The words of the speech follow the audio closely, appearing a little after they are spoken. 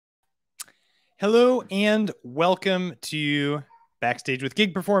Hello and welcome to Backstage with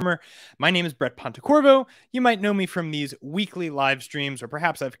Gig Performer. My name is Brett Pontecorvo. You might know me from these weekly live streams, or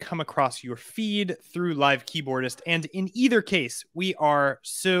perhaps I've come across your feed through Live Keyboardist. And in either case, we are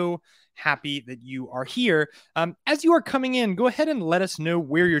so happy that you are here. As you are coming in, go ahead and let us know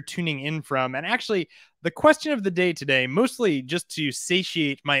where you're tuning in from. And actually, the question of the day today, mostly just to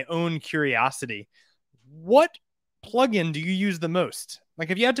satiate my own curiosity, what plugin do you use the most? Like,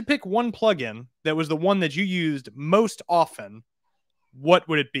 if you had to pick one plugin that was the one that you used most often, what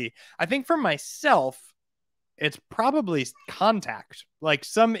would it be? I think for myself, it's probably Contact, like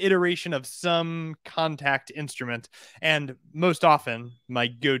some iteration of some Contact instrument. And most often, my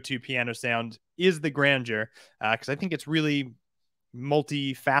go-to piano sound is the Grandeur, because I think it's really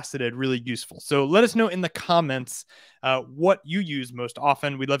multifaceted, really useful. So let us know in the comments what you use most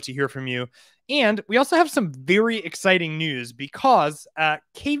often. We'd love to hear from you. And we also have some very exciting news because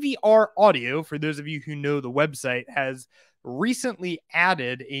KVR Audio, for those of you who know the website, has recently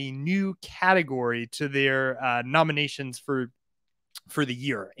added a new category to their nominations for the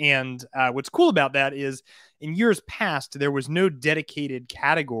year. And what's cool about that is in years past, there was no dedicated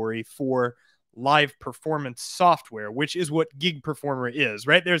category for live performance software, which is what Gig Performer is,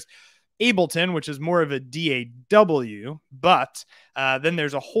 right? There's Ableton, which is more of a DAW, but then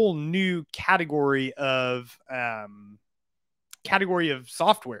there's a whole new category of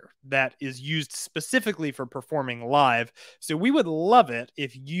software that is used specifically for performing live. So we would love it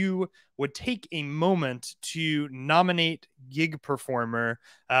if you would take a moment to nominate Gig Performer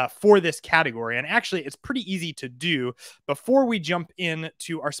for this category. And actually, it's pretty easy to do. Before we jump in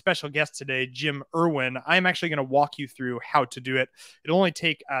to our special guest today, Jim Erwin, I'm actually going to walk you through how to do it. It'll only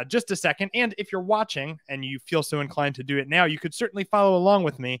take just a second. And if you're watching and you feel so inclined to do it now, you could certainly follow along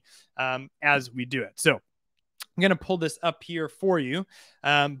with me as we do it. So I'm going to pull this up here for you,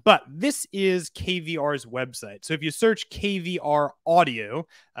 but this is KVR's website. So if you search KVR Audio,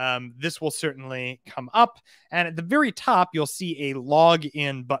 this will certainly come up. And at the very top, you'll see a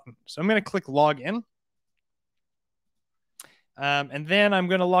login button. So I'm going to click login. And then I'm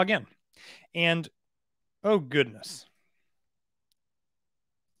going to log in. And oh, goodness.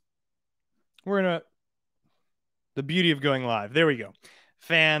 We're going to, the beauty of going live. There we go.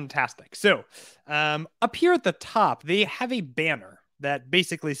 Fantastic. So up here at the top, they have a banner that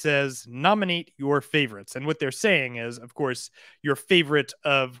basically says nominate your favorites. And what they're saying is, of course, your favorite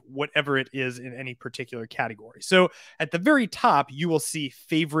of whatever it is in any particular category. So at the very top, you will see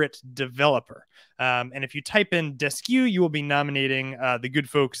favorite developer. And if you type in Deskew, you will be nominating the good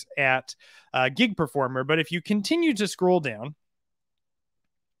folks at Gig Performer. But if you continue to scroll down,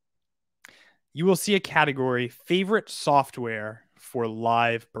 you will see a category, favorite software for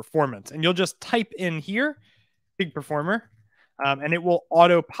live performance. And you'll just type in here, Gig Performer, and it will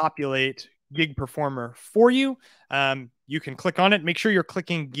auto-populate Gig Performer for you. You can click on it. Make sure you're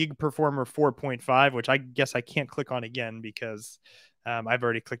clicking Gig Performer 4.5, which I guess I can't click on again because I've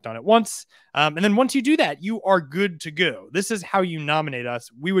already clicked on it once. And then once you do that, you are good to go. This is how you nominate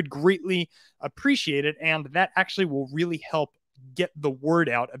us. We would greatly appreciate it, and that actually will really help get the word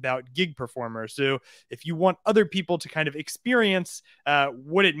out about Gig Performer. So if you want other people to kind of experience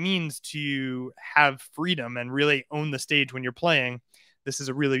what it means to have freedom and really own the stage when you're playing, this is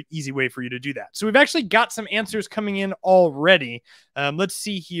a really easy way for you to do that. So we've actually got some answers coming in already. Let's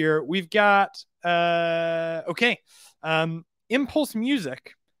see here. We've got, Impulse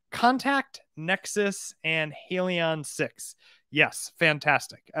Music, Contact, Nexus, and Halion 6. Yes,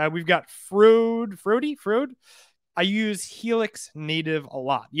 fantastic. We've got Frode. I use Helix Native a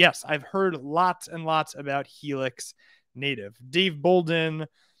lot. Yes, I've heard lots and lots about Helix Native. Dave Bolden,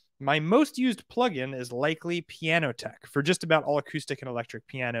 my most used plugin is likely Pianotech for just about all acoustic and electric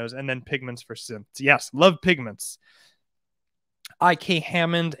pianos, and then Pigments for synths. Yes, love Pigments. IK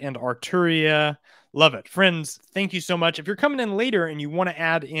Hammond and Arturia. Love it. Friends, thank you so much. If you're coming in later and you want to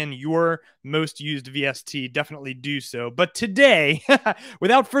add in your most used VST, definitely do so. But today,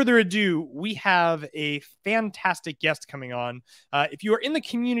 without further ado, we have a fantastic guest coming on. If you are in the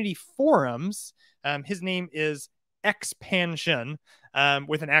community forums, his name is Expansion,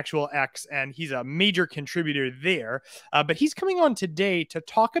 with an actual X, and he's a major contributor there. But he's coming on today to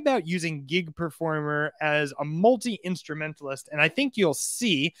talk about using Gig Performer as a multi-instrumentalist. And I think you'll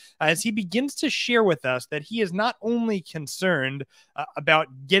see as he begins to share with us that he is not only concerned about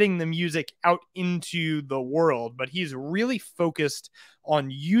getting the music out into the world, but he's really focused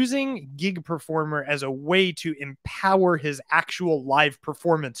on using Gig Performer as a way to empower his actual live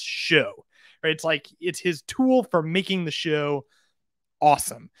performance show. Right? It's like it's his tool for making the show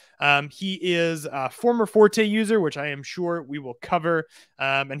awesome. He is a former Forte user, which I am sure we will cover,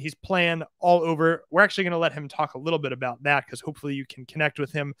 and he's playing all over. We're actually going to let him talk a little bit about that because hopefully you can connect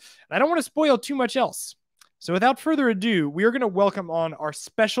with him. And I don't want to spoil too much else. So without further ado, we are going to welcome on our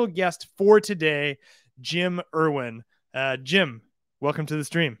special guest for today, Jim Erwin. Jim, welcome to the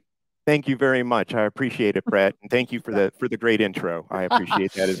stream. Thank you very much. I appreciate it, Brett, and thank you for the great intro. I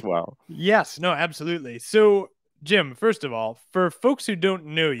appreciate that as well. Yes, no, absolutely. So, Jim, first of all, for folks who don't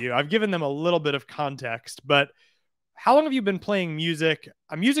know you, I've given them a little bit of context, but how long have you been playing music?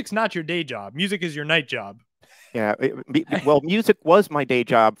 Music's not your day job. Music is your night job. Yeah, well, music was my day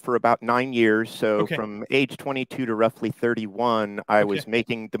job for about 9 years. So Okay. from age 22 to roughly 31, I was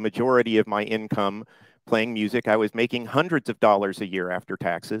making the majority of my income playing music. I was making hundreds of dollars a year after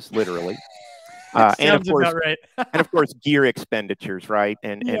taxes, literally. And of course, about right. and of course, gear expenditures, right?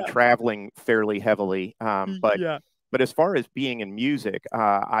 And traveling fairly heavily. But as far as being in music,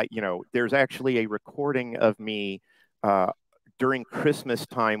 there's actually a recording of me during Christmas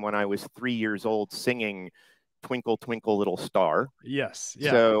time when I was 3 years old singing Twinkle, Twinkle, Little Star. Yes.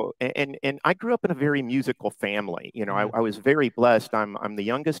 Yeah. So, and I grew up in a very musical family. You know, I was very blessed. I'm the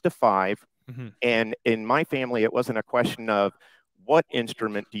youngest of 5. And in my family, it wasn't a question of what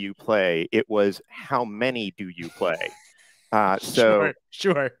instrument do you play? It was how many do you play?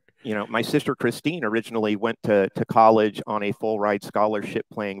 Sure. You know, my sister Christine originally went to college on a full ride scholarship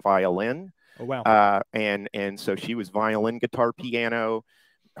playing violin. Oh, wow. And so she was violin, guitar, piano.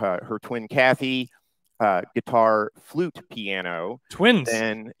 Her twin Kathy, guitar, flute, piano. Twins.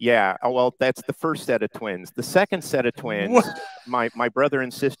 And yeah, well, that's the first set of twins. The second set of twins, my brother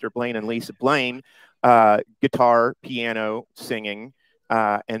and sister Blaine and Lisa. Blaine, guitar, piano, singing,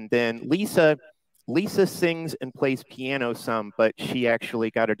 and then Lisa sings and plays piano some, but she actually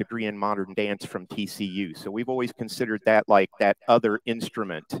got a degree in modern dance from TCU. So we've always considered that like that other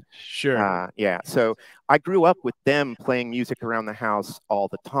instrument. Sure. Yeah. So I grew up with them playing music around the house all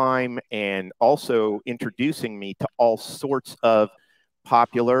the time and also introducing me to all sorts of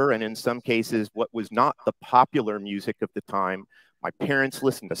popular and in some cases what was not the popular music of the time. My parents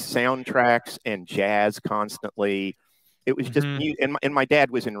listened to soundtracks and jazz constantly. It was just, and my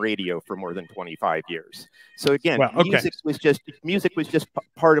dad was in radio for more than 25 years. So again, music was just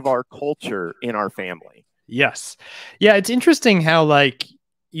part of our culture in our family. Yes. Yeah. It's interesting how like,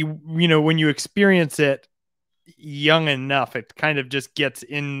 you know, when you experience it young enough, it kind of just gets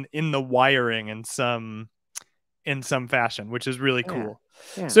in the wiring in some fashion, which is really cool.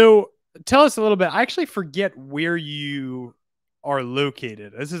 Yeah. So tell us a little bit. I actually forget where you are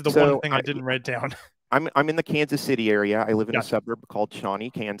located. This is the one thing I didn't write down. I'm in the Kansas City area. I live in a suburb called Shawnee,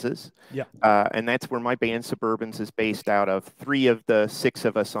 Kansas. Yeah. And that's where my band Suburbans is based out of. 3 of the 6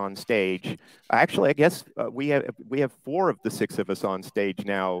 of us on stage. Actually, I guess we have 4 of the 6 of us on stage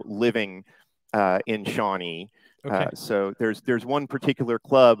now living in Shawnee. Okay. So there's one particular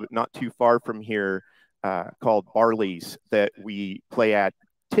club not too far from here called Barley's that we play at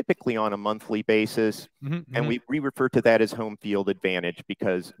typically on a monthly basis. And we refer to that as home field advantage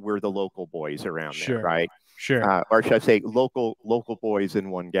because we're the local boys around there, right? Sure. Or should I say local boys and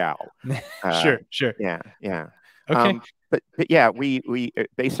one gal. Sure. Yeah. Okay. But yeah, we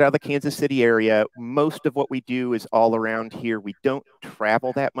based out of the Kansas City area. Most of what we do is all around here. We don't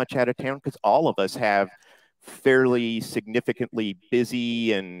travel that much out of town because all of us have fairly significantly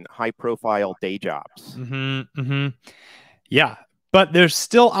busy and high profile day jobs. Yeah. But there's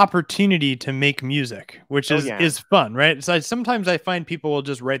still opportunity to make music, which is fun, right? So sometimes I find people will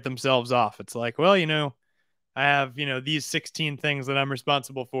just write themselves off. It's like, well, you know, I have, you know, these 16 things that I'm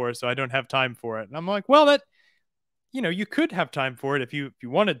responsible for, so I don't have time for it. And I'm like, well, that, you know, you could have time for it if you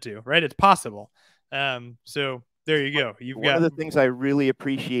wanted to, right? It's possible. So there you go. One of the things I really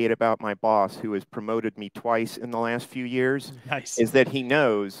appreciate about my boss, who has promoted me twice in the last few years, is that he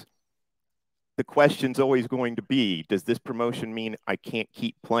knows the question's always going to be, does this promotion mean I can't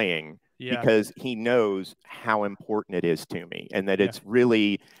keep playing? Because he knows how important it is to me and that it's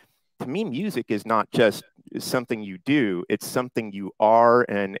really, to me, music is not just something you do, it's something you are,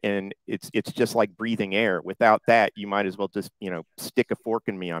 and it's just like breathing air. Without that, you might as well just, you know, stick a fork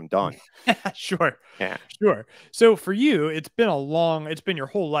in me, I'm done. Sure. Yeah. Sure. So for you, it's been your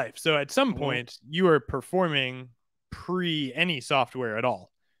whole life. So at some point you were performing pre any software at all.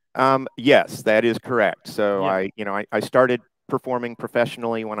 Yes, that is correct. So I started performing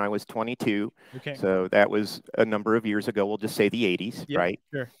professionally when I was 22. Okay. So that was a number of years ago. We'll just say the 80s, right?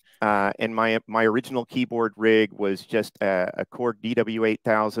 Sure. And my original keyboard rig was just a Korg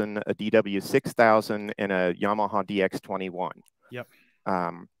DW8000, a DW6000, and a Yamaha DX21. Yep.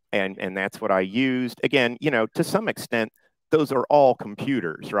 And that's what I used. Again, you know, to some extent, those are all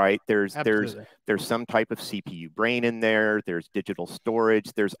computers, right? There's Absolutely. some type of CPU brain in there. There's digital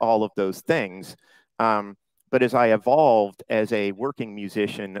storage. There's all of those things. But as I evolved as a working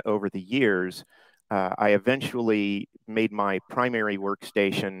musician over the years, I eventually made my primary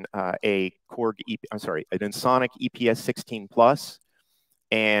workstation an Ensoniq EPS 16 Plus.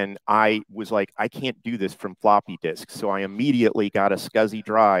 And I was like, I can't do this from floppy disks. So I immediately got a SCSI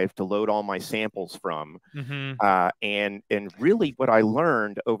drive to load all my samples from. And really what I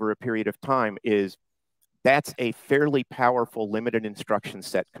learned over a period of time is that's a fairly powerful limited instruction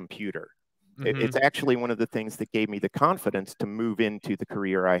set computer. It's actually one of the things that gave me the confidence to move into the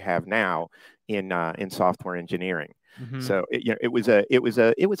career I have now in software engineering. So it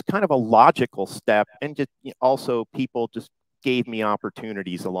was kind of a logical step, and just also people just gave me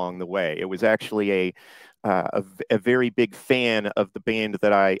opportunities along the way. It was actually a very big fan of the band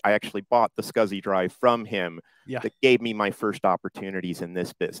that I actually bought the SCSI drive from him. That gave me my first opportunities in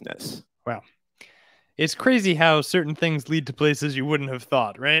this business. Wow. It's crazy how certain things lead to places you wouldn't have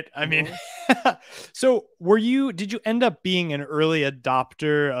thought, right? I mean, so did you end up being an early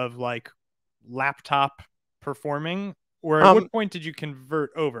adopter of like laptop performing? Or at what point did you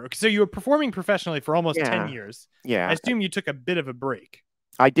convert over? So you were performing professionally for almost 10 years. Yeah. I assume you took a bit of a break.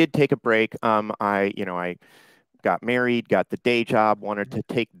 I did take a break. I got married, got the day job, wanted to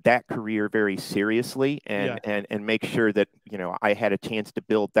take that career very seriously and make sure that, I had a chance to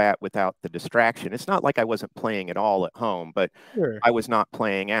build that without the distraction. It's not like I wasn't playing at all at home, but I was not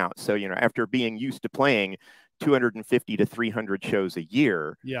playing out. So, after being used to playing 250 to 300 shows a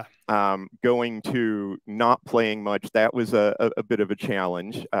year, going to not playing much, that was a bit of a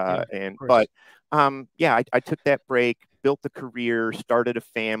challenge. I took that break, built the career, started a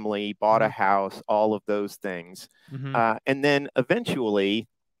family, bought a house, all of those things. And then eventually,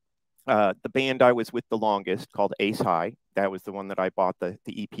 the band I was with the longest, called Ace High, that was the one that I bought the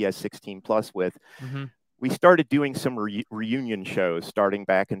EPS 16 Plus with. We started doing some reunion shows starting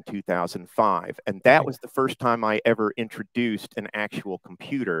back in 2005. And that was the first time I ever introduced an actual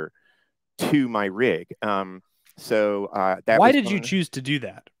computer to my rig. Why did you choose to do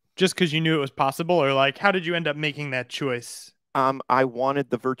that? Just because you knew it was possible, or like, how did you end up making that choice? I wanted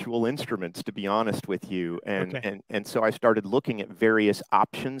the virtual instruments, to be honest with you. And so I started looking at various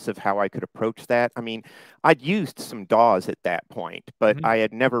options of how I could approach that. I mean, I'd used some DAWs at that point, but I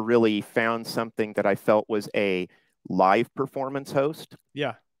had never really found something that I felt was a live performance host.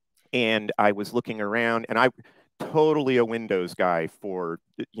 Yeah. And I was looking around, and I'm totally a Windows guy for,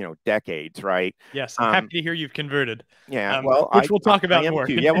 decades, right? Yes, I'm happy to hear you've converted. Yeah, which we'll talk about more.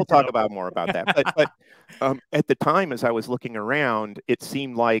 Too. Yeah, we'll talk about more about that. But at the time, as I was looking around, it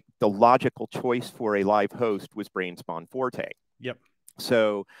seemed like the logical choice for a live host was BrainSpawn Forte. Yep.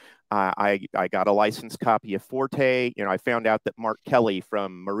 So I got a licensed copy of Forte. I found out that Mark Kelly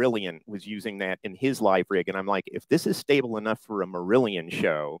from Marillion was using that in his live rig. And I'm like, if this is stable enough for a Marillion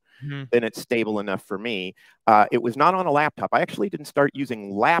show, then it's stable enough for me. It was not on a laptop. I actually didn't start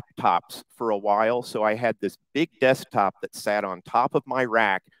using laptops for a while. So I had this big desktop that sat on top of my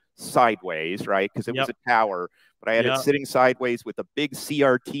rack sideways, right? Because it was a tower, but I had it sitting sideways with a big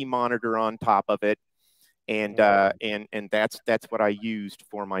CRT monitor on top of it. And that's what I used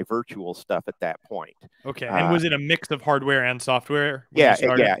for my virtual stuff at that point. Okay. And was it a mix of hardware and software? Yeah,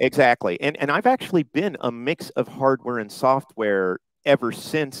 exactly. And I've actually been a mix of hardware and software ever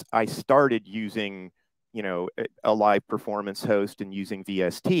since I started using, a live performance host and using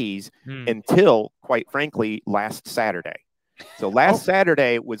VSTs until, quite frankly, last Saturday. So last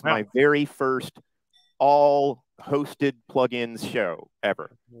Saturday was my very first all hosted plugins show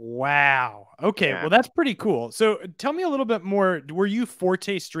ever. Wow. Okay. Well, that's pretty cool. So tell me a little bit more. Were you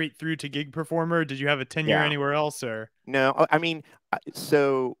Forte straight through to gig performer? Did you have a tenure anywhere else, or? No, I mean,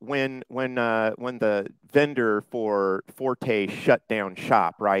 so when the vendor for Forte shut down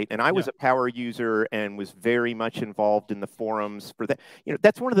shop, right? And I was a power user and was very much involved in the forums for that.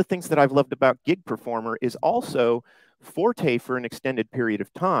 That's one of the things that I've loved about gig performer is also Forte for an extended period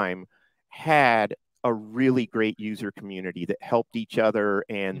of time had a really great user community that helped each other,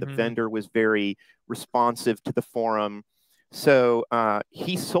 and the vendor was very responsive to the forum. So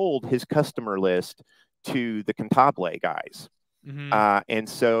he sold his customer list to the Cantabile guys. And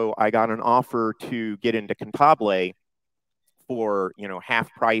so I got an offer to get into Cantabile for,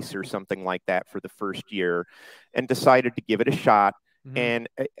 half price or something like that for the first year, and decided to give it a shot. And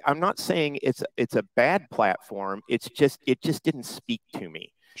I'm not saying it's a bad platform. It just didn't speak to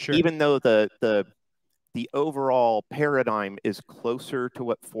me. Sure. Even though the overall paradigm is closer to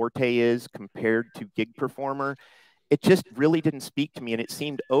what Forte is compared to gig performer, it just really didn't speak to me, and it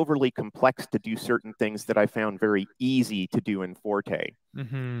seemed overly complex to do certain things that I found very easy to do in Forte.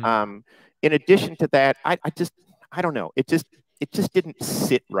 In addition to that, I don't know. It just didn't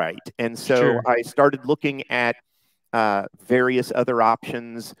sit right, and so I started looking at various other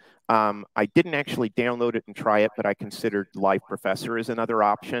options. I didn't actually download it and try it, but I considered Live Professor as another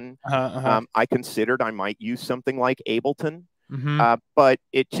option. I considered I might use something like Ableton, but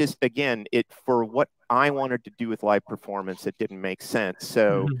it just, again, for what I wanted to do with live performance, it didn't make sense.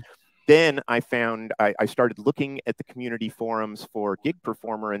 So then I started looking at the community forums for Gig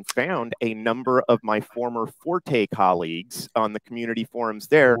Performer and found a number of my former Forte colleagues on the community forums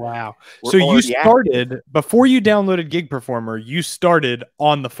there. Wow. So you started, before you downloaded Gig Performer, you started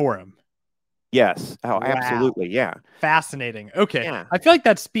on the forum. Yes. Oh, wow. Absolutely. Yeah. Fascinating. Okay. Yeah. I feel like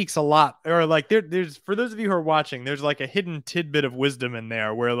that speaks a lot, or like there's, for those of you who are watching, there's like a hidden tidbit of wisdom in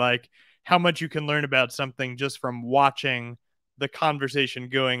there where like how much you can learn about something just from watching the conversation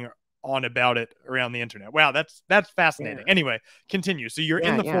going on about it around the internet. Wow, that's fascinating. Yeah. Anyway, continue. So you're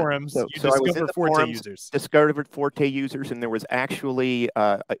in the forums. So I was in the Forte users. Discovered Forte users, and there was actually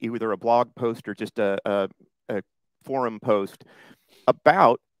either a blog post or just a forum post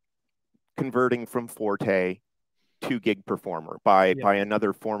about converting from Forte to Gig Performer by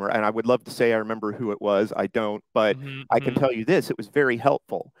another former. And I would love to say I remember who it was. I don't, but I can tell you this: it was very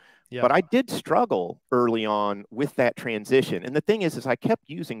helpful. Yep. But I did struggle early on with that transition. And the thing is I kept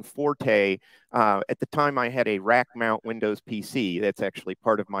using Forte. At the time, I had a rack mount Windows PC. That's actually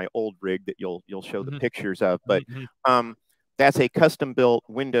part of my old rig that you'll show the pictures of. But that's a custom built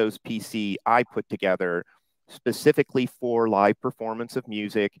Windows PC I put together specifically for live performance of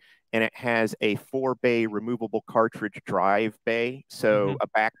music. And it has a 4-bay removable cartridge drive bay. So a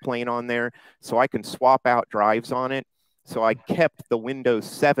backplane on there. So I can swap out drives on it. So I kept the Windows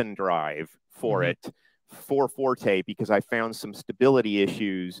 7 drive for it for Forte because I found some stability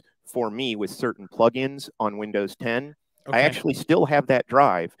issues for me with certain plugins on Windows 10. Okay. I actually still have that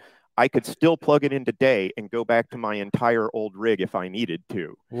drive. I could still plug it in today and go back to my entire old rig if I needed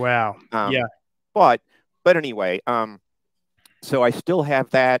to. Wow. Yeah. But anyway, so I still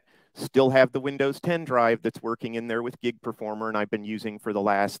have that. Still have the Windows 10 drive that's working in there with Gig Performer, and I've been using for the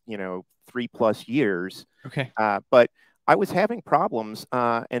last 3+ years. Okay. But I was having problems,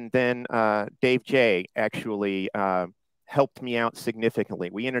 and then Dave J actually helped me out significantly.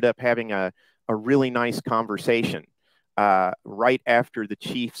 We ended up having a really nice conversation right after the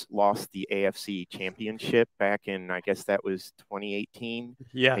Chiefs lost the AFC Championship back in, I guess that was 2018,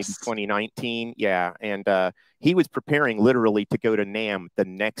 maybe 2019. Yeah, and he was preparing literally to go to NAMM the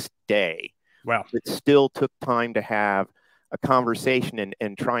next day. Wow. It still took time to have a conversation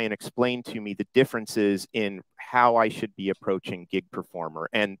and try and explain to me the differences in how I should be approaching Gig Performer.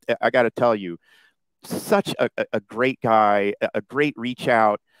 And I got to tell you, such a great guy, a great reach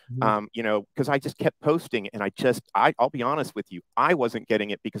out, because I just kept posting, and I'll be honest with you, I wasn't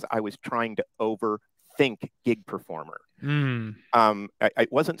getting it because I was trying to overthink Gig Performer.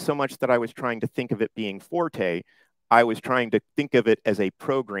 It wasn't so much that I was trying to think of it being Forte. I was trying to think of it as a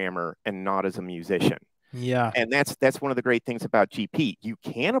programmer and not as a musician. Yeah. And that's one of the great things about GP. You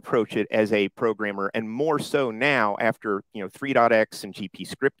can approach it as a programmer, and more so now after 3.x and GP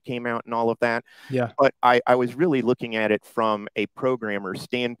Script came out and all of that. Yeah. But I was really looking at it from a programmer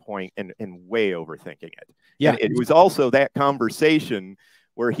standpoint and way overthinking it. Yeah. And it was also that conversation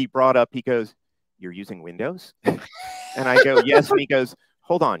where he brought up, he goes, "You're using Windows?" And I go, "Yes." And he goes,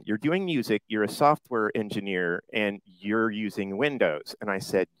 "Hold on, you're doing music, you're a software engineer, and you're using Windows." And I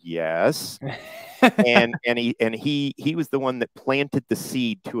said, "Yes." and he was the one that planted the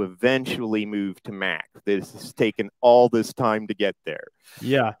seed to eventually move to Mac. This has taken all this time to get there.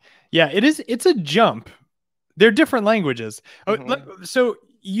 Yeah. Yeah, it's a jump. They're different languages. So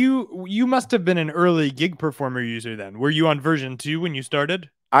you must have been an early Gig Performer user then. Were you on version 2 when you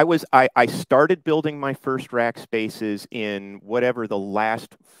started? I started building my first rack spaces in whatever the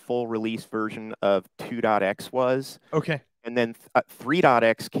last full release version of 2.x was. Okay. And then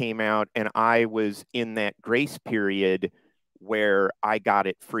 3.x came out, and I was in that grace period where I got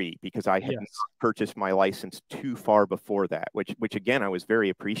it free because I had purchased my license too far before that, which again, I was very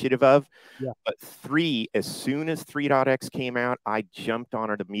appreciative of. Yeah. But as soon as 3.x came out, I jumped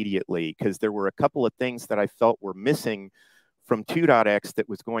on it immediately because there were a couple of things that I felt were missing from 2.x that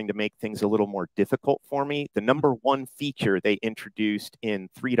was going to make things a little more difficult for me. The number one feature they introduced in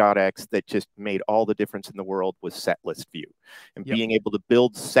 3.x that just made all the difference in the world was set list view and being able to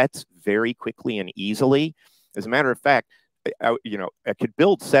build sets very quickly and easily. As a matter of fact, I could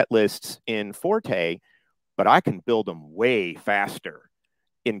build set lists in Forte, but I can build them way faster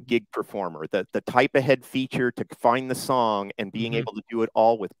in Gig Performer. The type ahead feature to find the song and being able to do it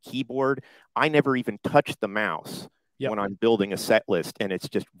all with keyboard. I never even touch the mouse when I'm building a set list, and it's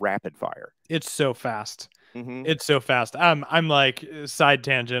just rapid fire. It's so fast. It's so fast. I'm like, side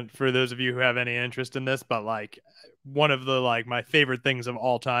tangent for those of you who have any interest in this, but like one of the like my favorite things of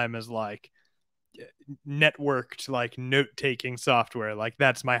all time is like networked like note-taking software. Like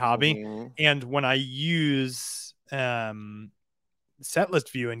that's my hobby. And when I use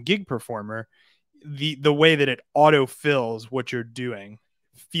setlist view and Gig Performer, the way that it auto fills what you're doing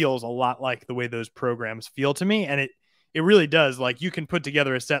feels a lot like the way those programs feel to me. And it really does. Like you can put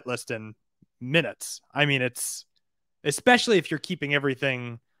together a set list in minutes. I mean, it's especially if you're keeping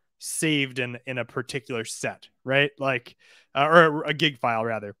everything saved in a particular set, right? Like or a gig file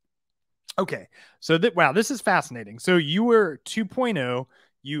rather. Okay, so wow, this is fascinating. So you were 2.0,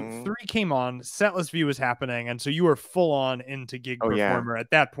 you 3 came on, setlist view was happening, and so you were full on into Gig Performer. At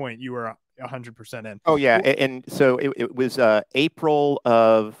that point, you were 100% in. Oh yeah, and so it was April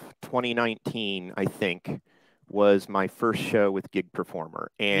of 2019, I think, was my first show with Gig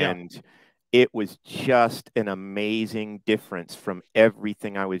Performer, and it was just an amazing difference from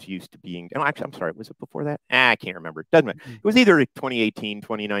everything I was used to being. No, actually, I'm sorry. Was it before that? I can't remember. Doesn't matter. It was either 2018,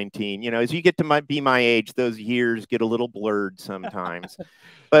 2019. You know, as you get to be my age, those years get a little blurred sometimes.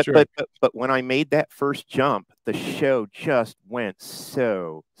 But when I made that first jump, the show just went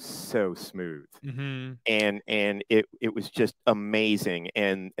so smooth, and it was just amazing.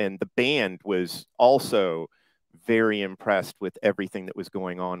 And the band was also very impressed with everything that was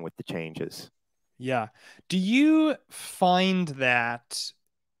going on with the changes. Yeah. Do you find that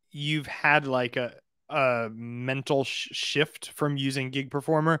you've had like a mental shift from using Gig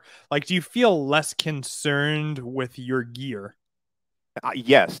Performer? Like, do you feel less concerned with your gear?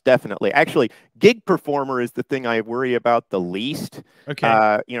 Yes, definitely. Actually, Gig Performer is the thing I worry about the least.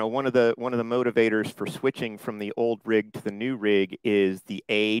 Okay. You know, one of the motivators for switching from the old rig to the new rig is the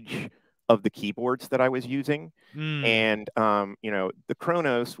age of the keyboards that I was using. And, you know, the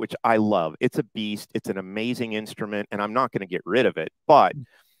Kronos, which I love, it's a beast. It's an amazing instrument, and I'm not going to get rid of it. But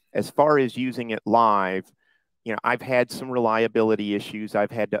as far as using it live, you know, I've had some reliability issues.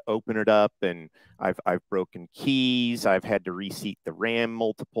 I've had to open it up, and I've broken keys. I've had to reseat the RAM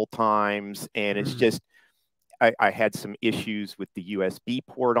multiple times, and it's just, I had some issues with the USB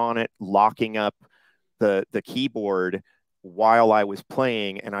port on it, locking up the keyboard while I was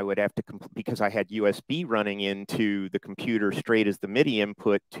playing, and I would have to, because I had USB running into the computer straight as the MIDI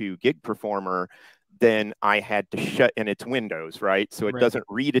input to Gig Performer, then I had to shut, and it's Windows, right? So it doesn't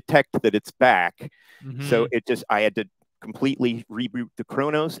redetect that it's back. So it just, I had to completely reboot the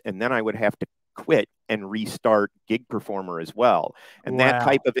Kronos, and then I would have to quit and restart Gig Performer as well. And that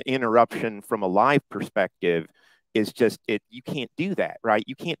type of interruption from a live perspective is just, you can't do that, right?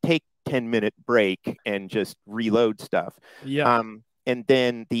 You can't take 10-minute break and just reload stuff. And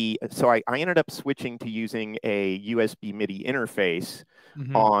then so I ended up switching to using a USB MIDI interface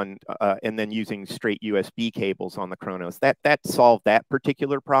on, and then using straight USB cables on the Kronos. That solved that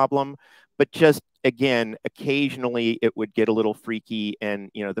particular problem. But just, again, occasionally it would get a little freaky. And,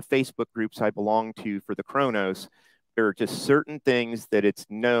 you know, the Facebook groups I belong to for the Kronos, there are just certain things that it's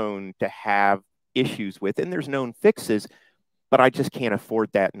known to have issues with, and there's known fixes, but I just can't afford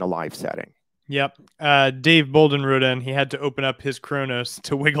that in a live setting. Yep. Dave Bolden wrote in, he had to open up his Kronos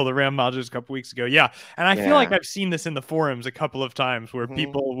to wiggle the RAM modules a couple weeks ago. Yeah. And I feel like I've seen this in the forums a couple of times where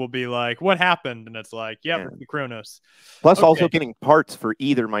people will be like, what happened? And it's like, yep, the Kronos. Plus also getting parts for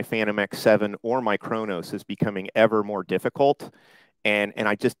either my Phantom X7 or my Kronos is becoming ever more difficult. And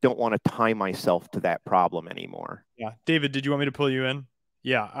I just don't want to tie myself to that problem anymore. Yeah. David, did you want me to pull you in?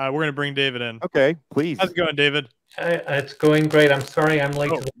 Yeah. We're going to bring David in. Okay, please. How's it going, David? It's going great. I'm sorry I'm late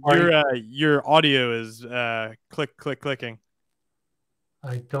to the party. Your audio is clicking.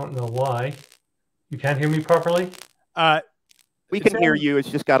 I don't know why. You can't hear me properly? We can hear you.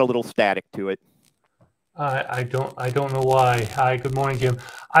 It's just got a little static to it. I don't know why. Hi, good morning, Jim.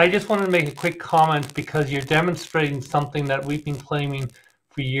 I just wanted to make a quick comment because you're demonstrating something that we've been claiming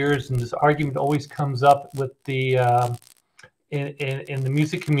for years, and this argument always comes up with the in the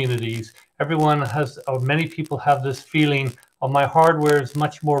music communities. Everyone has, or many people have this feeling, oh, my hardware is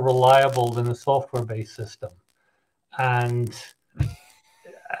much more reliable than a software-based system. And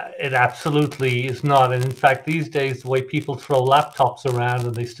it absolutely is not. And in fact, these days, the way people throw laptops around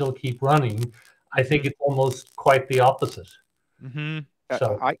and they still keep running, I think it's almost quite the opposite.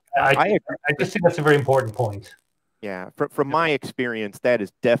 So I just think that's a very important point. Yeah, from my experience, that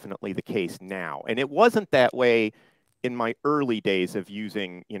is definitely the case now. And it wasn't that way in my early days of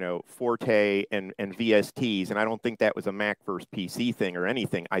using, you know, Forte and VSTs, and I don't think that was a Mac versus PC thing or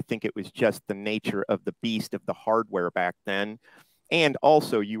anything. I think it was just the nature of the beast of the hardware back then. And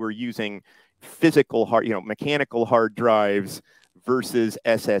also you were using physical mechanical hard drives versus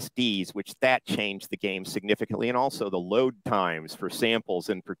SSDs, which that changed the game significantly. And also the load times for samples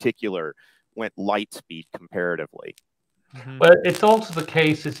in particular went light speed comparatively. But it's also the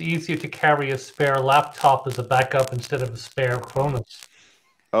case it's easier to carry a spare laptop as a backup instead of a spare Kronos.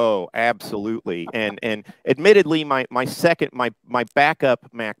 Oh, absolutely. And admittedly, my backup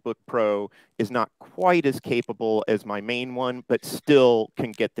MacBook Pro is not quite as capable as my main one, but still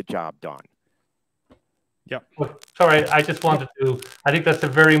can get the job done. Yep. Sorry, I just wanted to. I think that's a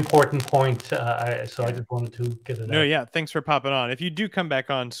very important point. So I just wanted to get it out. No, yeah. Thanks for popping on. If you do come back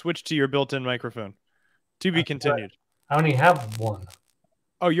on, switch to your built-in microphone. To be continued. I only have one.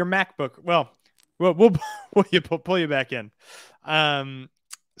 Oh, your MacBook. Well, we'll pull you back in. Okay.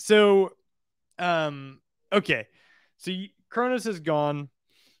 So Kronos is gone.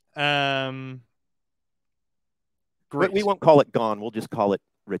 Great. We won't call it gone. We'll just call it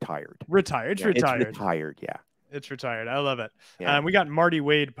retired. Retired. It's retired. It's retired, yeah. It's retired. I love it. Yeah. We got Marty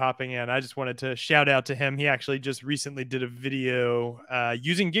Wade popping in. I just wanted to shout out to him. He actually just recently did a video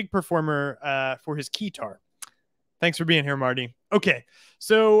using Gig Performer for his keytar. Thanks for being here, Marty. Okay,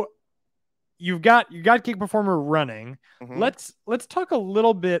 so you got Gig Performer running. Mm-hmm. Let's talk a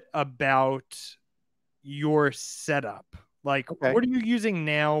little bit about your setup. Like, okay. What are you using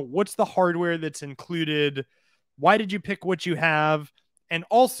now? What's the hardware that's included? Why did you pick what you have? And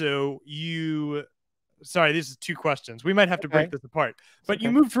also, sorry, this is two questions. We might have to break this apart. But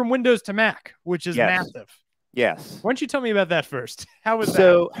you moved from Windows to Mac, which is massive. Yes. Why don't you tell me about that first? How was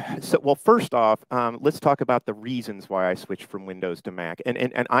that? So, well, first off, let's talk about the reasons why I switched from Windows to Mac.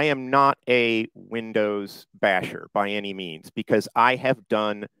 And I am not a Windows basher by any means, because I have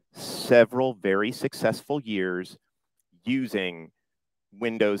done several very successful years using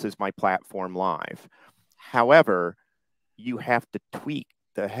Windows as my platform live. However, you have to tweak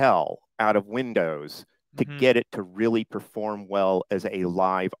the hell out of Windows to get it to really perform well as a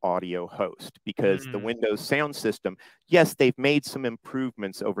live audio host, because the Windows sound system, yes, they've made some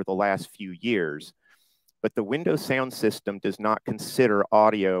improvements over the last few years, but the Windows sound system does not consider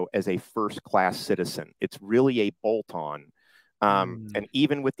audio as a first-class citizen. It's really a bolt-on. And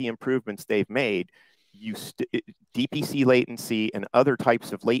even with the improvements they've made, DPC latency and other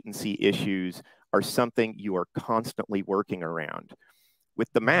types of latency issues are something you are constantly working around. With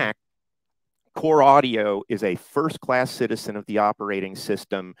the Mac, Core Audio is a first-class citizen of the operating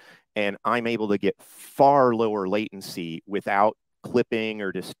system, and I'm able to get far lower latency without clipping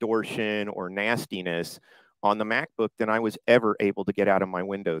or distortion or nastiness on the MacBook than I was ever able to get out of my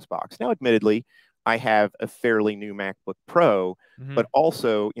Windows box. Now, admittedly, I have a fairly new MacBook Pro, but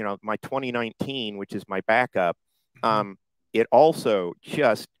also, you know, my 2019, which is my backup, it also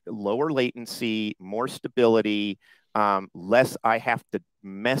just lower latency, more stability, less I have to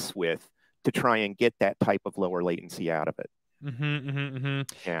mess with to try and get that type of lower latency out of it.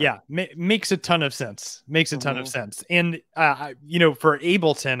 Yeah, makes a ton of sense. Makes a ton of sense. And, you know, for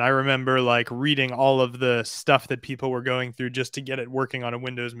Ableton, I remember like reading all of the stuff that people were going through just to get it working on a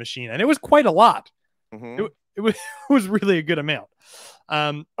Windows machine. And it was quite a lot. It was really a good amount.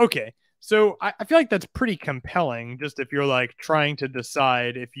 Okay. So I feel like that's pretty compelling, just if you're like trying to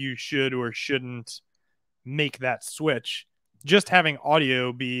decide if you should or shouldn't make that switch. Just having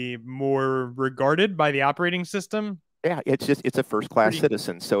audio be more regarded by the operating system. Yeah, it's a first-class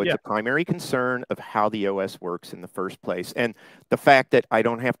citizen. So it's a primary concern of how the OS works in the first place. And the fact that I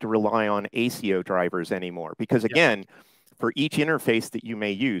don't have to rely on ACO drivers anymore, because again, for each interface that you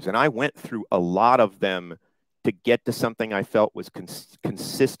may use, and I went through a lot of them to get to something I felt was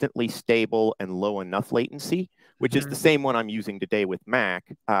consistently stable and low enough latency, which is the same one I'm using today with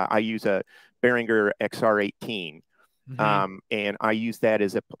Mac. I use a Behringer XR18. And I use that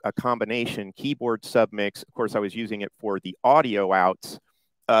as a combination keyboard submix. Of course, I was using it for the audio outs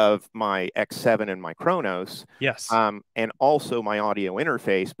of my X7 and my Kronos. Yes. And also my audio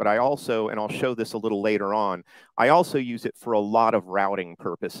interface. But I also, and I'll show this a little later on, I also use it for a lot of routing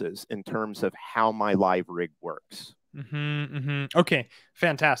purposes in terms of how my live rig works. Okay,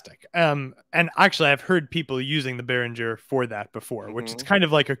 fantastic. And actually, I've heard people using the Behringer for that before, which is kind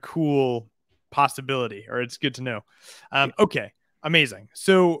of like a cool possibility, or it's good to know. Okay, amazing.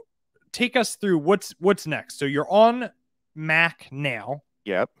 So take us through what's next. So you're on Mac now.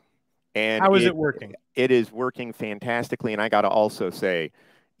 Yep. And how is it working? It is working fantastically. And I got to also say,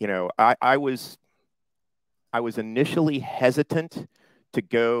 you know, I was initially hesitant to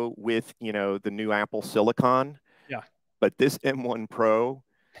go with, you know, the new Apple Silicon. Yeah. but this M1 Pro,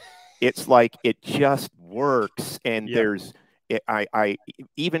 it's like it just works. And there's, I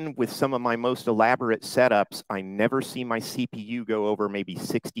even with some of my most elaborate setups, I never see my CPU go over maybe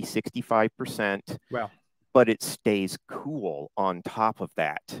 60, 65%. Wow. But it stays cool on top of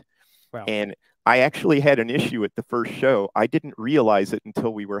that. Wow. And I actually had an issue at the first show. I didn't realize it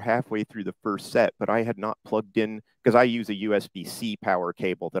until we were halfway through the first set, but I had not plugged in, because I use a USB-C power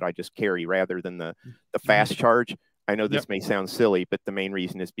cable that I just carry rather than the fast charge. I know this may sound silly, but the main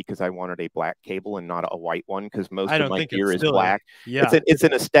reason is because I wanted a black cable and not a white one, because most of my gear is black. Yeah. It's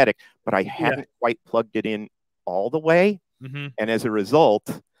an aesthetic, but I hadn't quite plugged it in all the way. And as a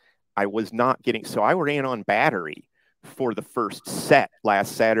result, I was not getting, so I ran on battery for the first set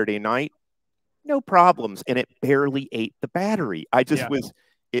last Saturday night. No problems. And it barely ate the battery. I just was,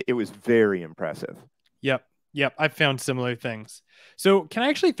 it was very impressive. Yep. I found similar things. So can I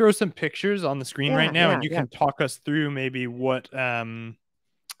actually throw some pictures on the screen right now, and you can talk us through maybe what we're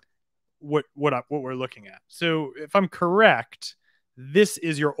looking at. So if I'm correct, this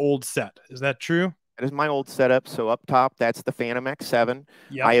is your old set. Is that true? That is my old setup. So up top, that's the Phantom X7.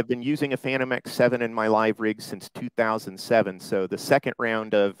 Yep. I have been using a Phantom X7 in my live rig since 2007. So the second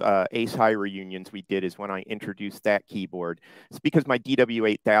round of Ace High reunions we did is when I introduced that keyboard. It's because my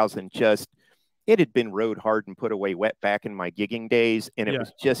DW8000 just, it had been rode hard and put away wet back in my gigging days, and it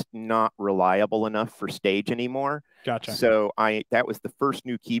was just not reliable enough for stage anymore. Gotcha. So that was the first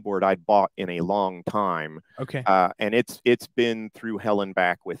new keyboard I'd bought in a long time. Okay. And it's been through hell and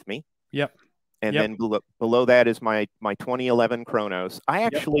back with me. Yep. And then below that is my 2011 Kronos. I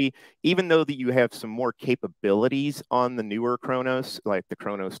actually, even though that you have some more capabilities on the newer Kronos, like the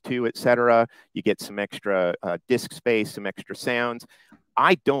Kronos 2, etc., you get some extra disk space, some extra sounds.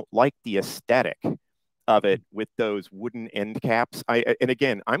 I don't like the aesthetic of it with those wooden end caps. And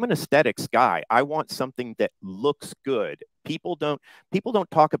again, I'm an aesthetics guy. I want something that looks good. People don't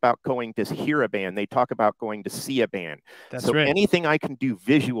talk about going to hear a band. They talk about going to see a band. That's right. Anything I can do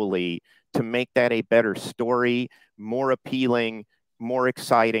visually to make that a better story, more appealing, more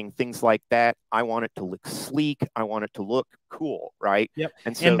exciting, things like that. I want it to look sleek. I want it to look cool, right? Yep.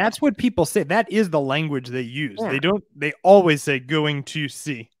 And that's what people say. That is the language they use. Yeah. They always say going to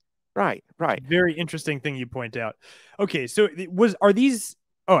see. Right. Very interesting thing you point out. Okay, so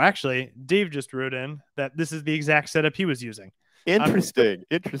actually, Dave just wrote in that this is the exact setup he was using. Interesting.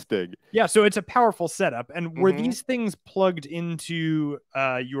 Yeah, so it's a powerful setup. And were these things plugged into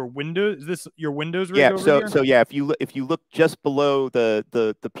your Windows? Is this your Windows rig over here? So yeah, if you look just below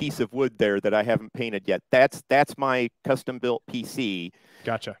the piece of wood there that I haven't painted yet, that's my custom built PC.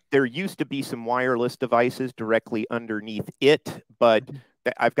 Gotcha. There used to be some wireless devices directly underneath it, but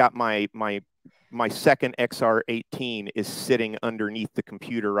I've got my second XR18 is sitting underneath the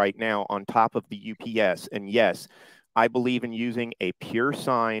computer right now on top of the UPS. And yes, I believe in using a pure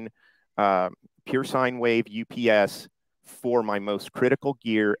sine wave UPS for my most critical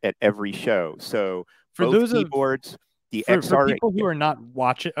gear at every show. So for both those keyboards, for people who are not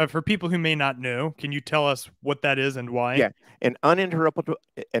watching, for people who may not know, can you tell us what that is and why? Yeah, an uninterruptible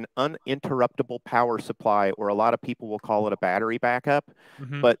power supply, or a lot of people will call it a battery backup.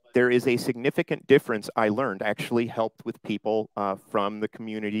 But there is a significant difference. I learned, actually helped with people from the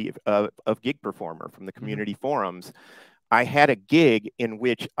community of Gig Performer, from the community forums. I had a gig in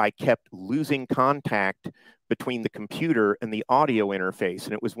which I kept losing contact between the computer and the audio interface.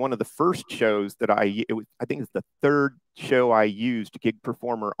 And it was one of the first shows that I think it's the third show I used Gig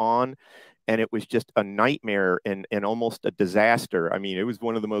Performer on. And it was just a nightmare and almost a disaster. I mean, it was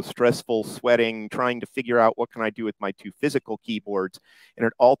one of the most stressful, sweating, trying to figure out what can I do with my two physical keyboards. And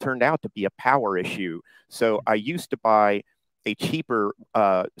it all turned out to be a power issue. So I used to buy a cheaper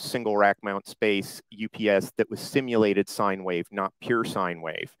single rack mount space UPS that was simulated sine wave, not pure sine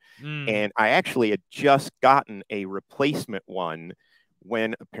wave. And I actually had just gotten a replacement one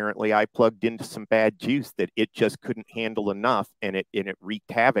when apparently I plugged into some bad juice that it just couldn't handle enough, and it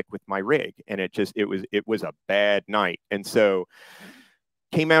wreaked havoc with my rig. And it was a bad night. And so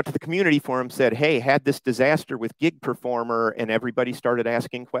came out to the community forum, said, hey, had this disaster with Gig Performer, and everybody started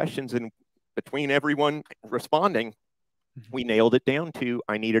asking questions. And between everyone responding, we nailed it down to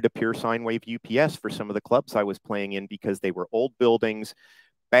I needed a pure sine wave UPS for some of the clubs I was playing in because they were old buildings,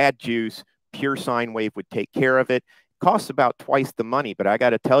 bad juice. Pure sine wave would take care of it. Costs about twice the money, but I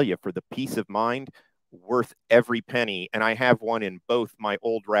got to tell you, for the peace of mind, worth every penny. And I have one in both my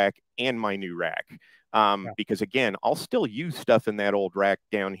old rack and my new rack. Because again, I'll still use stuff in that old rack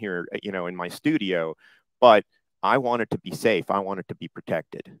down here, in my studio, but I want it to be safe. I want it to be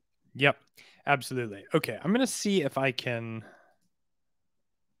protected. Yep, absolutely. Okay, I'm going to see if I can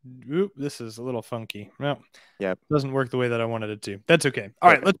Oop, this is a little funky. No, yep, doesn't work the way that I wanted it to. That's okay. All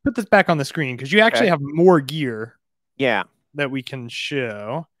right, let's put this back on the screen because you actually have more gear. Yeah, that we can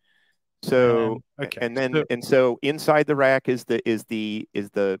show. So so inside the rack is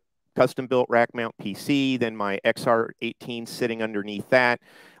the custom built rack mount PC. Then my XR18 sitting underneath that.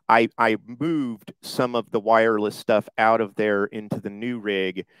 I moved some of the wireless stuff out of there into the new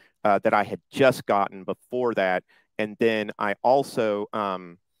rig that I had just gotten before that. And then I also,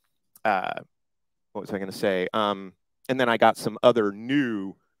 what was I going to say? And then I got some other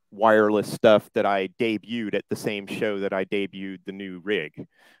new wireless stuff that I debuted at the same show that I debuted the new rig.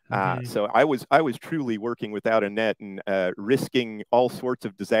 So I was truly working without a net and risking all sorts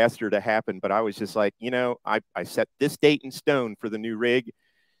of disaster to happen. But I was just like, I set this date in stone for the new rig.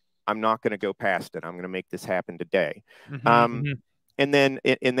 I'm not going to go past it. I'm going to make this happen today. And then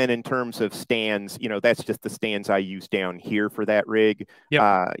in terms of stands, that's just the stands I use down here for that rig.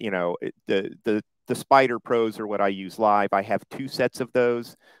 Yep. The Spider Pros are what I use live. I have 2 sets of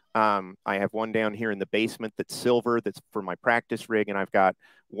those. I have one down here in the basement that's silver, that's for my practice rig, and I've got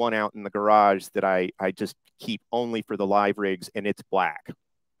one out in the garage that I just keep only for the live rigs, and it's black.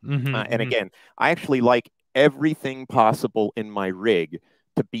 And again, I actually like everything possible in my rig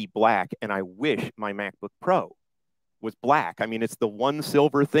to be black, and I wish my MacBook Pro was black. I mean, it's the one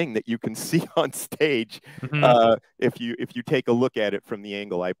silver thing that you can see on stage if you take a look at it from the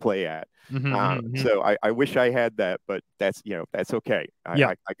angle I play at. So I wish I had that, but that's that's okay.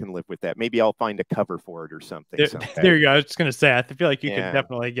 I can live with that. Maybe I'll find a cover for it or something. There you go. I was just gonna say, I feel like you could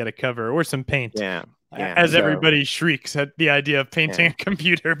definitely get a cover or some paint. As everybody shrieks at the idea of painting a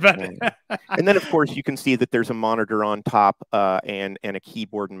computer, but and then of course you can see that there's a monitor on top and a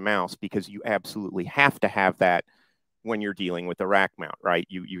keyboard and mouse, because you absolutely have to have that when you're dealing with the rack mount, right?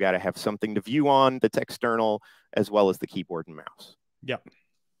 You got to have something to view on that's external, as well as the keyboard and mouse. Yep,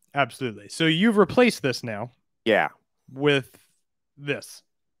 absolutely. So you've replaced this now. Yeah. With this.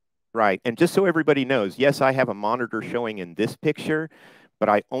 Right. And just so everybody knows, yes, I have a monitor showing in this picture, but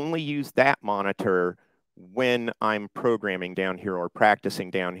I only use that monitor when I'm programming down here or practicing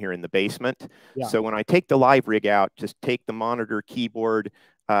down here in the basement. So when I take the live rig out, just take the monitor, keyboard,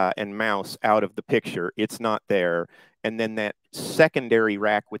 and mouse out of the picture. It's not there. And then that secondary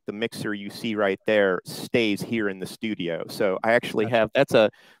rack with the mixer you see right there stays here in the studio. So I actually have, that's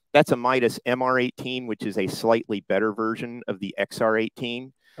a Midas MR18, which is a slightly better version of the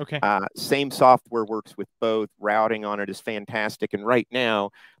XR18. Okay. Same software works with both. Routing on it is fantastic. And right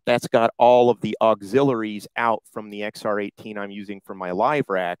now, that's got all of the auxiliaries out from the XR18 I'm using for my live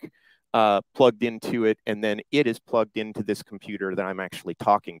rack plugged into it, and then it is plugged into this computer that I'm actually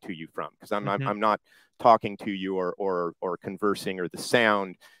talking to you from, because I'm not talking to you or conversing, or the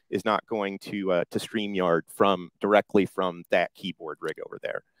sound is not going to StreamYard directly from that keyboard rig over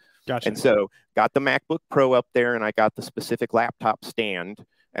there. Gotcha. And so got the MacBook Pro up there, and I got the specific laptop stand,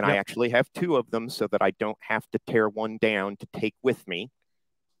 and I actually have 2 of them so that I don't have to tear one down to take with me.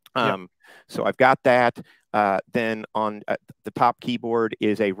 So I've got that. Then on the top keyboard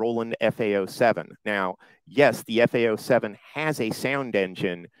is a Roland FA07. Now, yes, the FA07 has a sound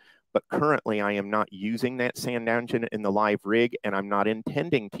engine, but currently I am not using that sound engine in the live rig, and I'm not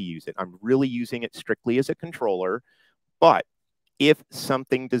intending to use it. I'm really using it strictly as a controller. But if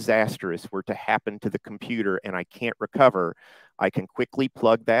something disastrous were to happen to the computer and I can't recover, I can quickly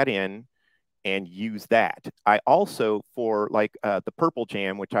plug that in and use that. I also, for like the Purple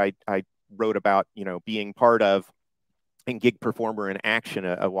Jam, which I wrote about, being part of in Gig Performer in Action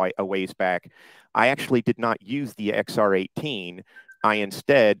a ways back, I actually did not use the XR18. I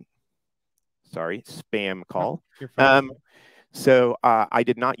instead, sorry, spam call. So I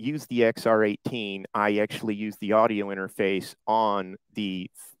did not use the XR18. I actually used the audio interface on the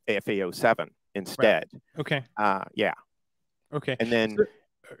FA07 instead. Right. Okay. Yeah. Okay. And then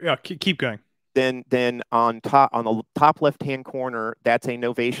keep going. Then on the top left-hand corner, that's a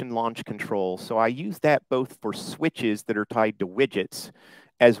Novation launch control. So I use that both for switches that are tied to widgets,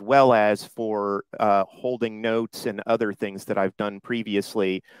 as well as for holding notes and other things that I've done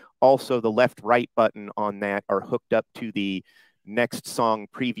previously. Also, the left-right button on that are hooked up to the next song,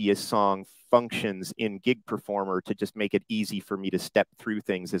 previous song functions in Gig Performer to just make it easy for me to step through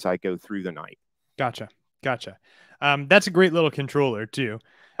things as I go through the night. Gotcha. That's a great little controller too.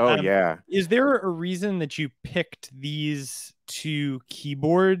 Oh, yeah. Is there a reason that you picked these 2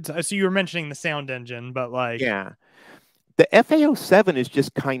 keyboards? So you were mentioning the sound engine, but like... Yeah. The FA07 is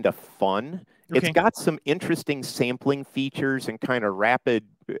just kind of fun. It's got some interesting sampling features and kind of rapid.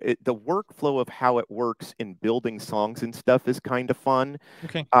 The workflow of how it works in building songs and stuff is kind of fun.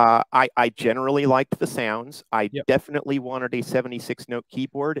 I generally liked the sounds. I definitely wanted a 76-note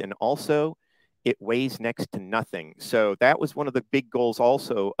keyboard, and also it weighs next to nothing. So that was one of the big goals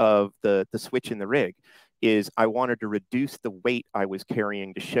also of the switch in the rig, is I wanted to reduce the weight I was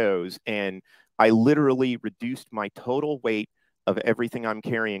carrying to shows, and I literally reduced my total weight of everything I'm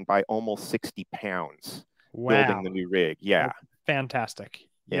carrying by almost 60 pounds building the new rig. Yeah. That's fantastic.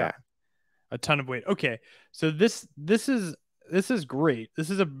 Yeah. A ton of weight. Okay. So this is great. This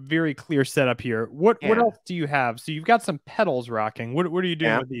is a very clear setup here. What else do you have? So you've got some pedals rocking. What are you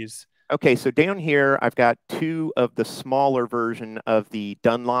doing with these? Okay, so down here, I've got 2 of the smaller version of the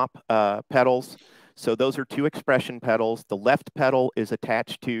Dunlop pedals. So those are 2 expression pedals. The left pedal is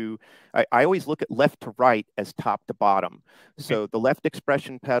attached to, I always look at left to right as top to bottom. So the left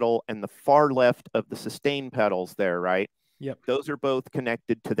expression pedal and the far left of the sustain pedals there, right? Yep. Those are both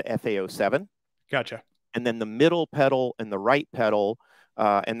connected to the FA07. Gotcha. And then the middle pedal and the right pedal,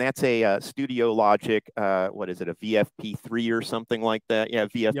 and that's a Studio Logic, what is it, a VFP3 or something like that? Yeah,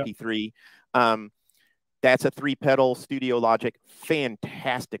 VFP3. That's a 3-pedal Studio Logic.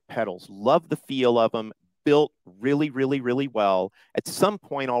 Fantastic pedals. Love the feel of them. Built really, really, really well. At some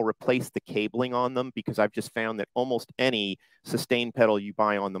point, I'll replace the cabling on them because I've just found that almost any sustain pedal you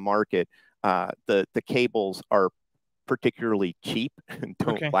buy on the market, the cables are particularly cheap and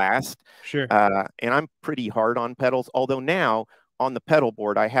don't last. Sure. And I'm pretty hard on pedals, although now on the pedal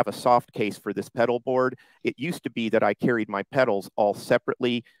board, I have a soft case for this pedal board. It used to be that I carried my pedals all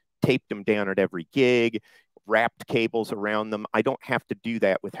separately, taped them down at every gig, wrapped cables around them. I don't have to do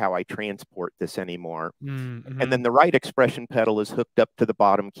that with how I transport this anymore. And then the right expression pedal is hooked up to the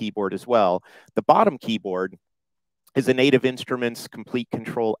bottom keyboard as well. The bottom keyboard is a Native Instruments Complete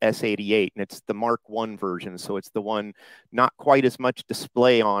Control S88, and it's the Mark I version, so it's the one not quite as much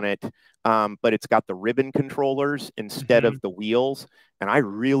display on it, but it's got the ribbon controllers instead of the wheels, and I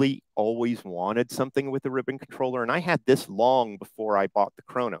really always wanted something with a ribbon controller, and I had this long before I bought the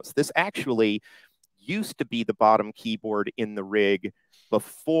Kronos. This actually used to be the bottom keyboard in the rig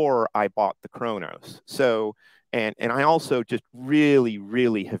before I bought the Kronos. So, and I also just really,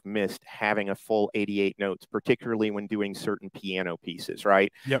 really have missed having a full 88 notes, particularly when doing certain piano pieces,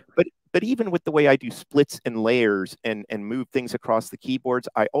 right? Yep. But even with the way I do splits and layers and move things across the keyboards,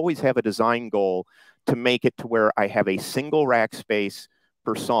 I always have a design goal to make it to where I have a single rack space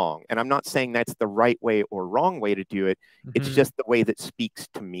per song. And I'm not saying that's the right way or wrong way to do it. It's just the way that speaks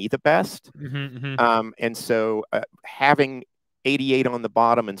to me the best. And so having 88 on the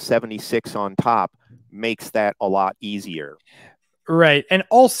bottom and 76 on top makes that a lot easier. Right. And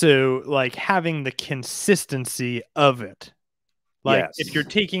also like having the consistency of it. Like if you're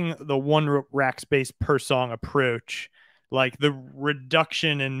taking the one rack space per song approach, like the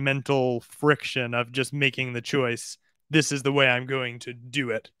reduction in mental friction of just making the choice, this is the way I'm going to do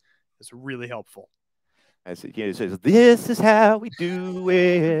it, is really helpful. As it says, this is how we do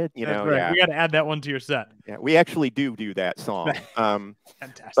it. You know, right. We got to add that one to your set. Yeah, we actually do that song.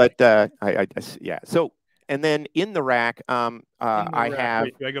 Fantastic. But yeah. So, and then in the rack, I have.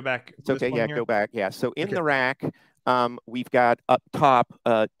 Wait, do I go back? It's okay. Yeah, go back. Yeah. So in the rack, we've got up top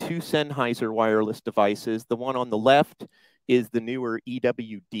 2 Sennheiser wireless devices. The one on the left is the newer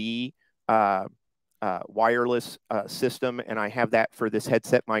EWD wireless system, and I have that for this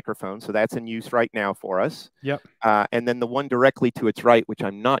headset microphone, so that's in use right now for us. Yep. And then the one directly to its right, which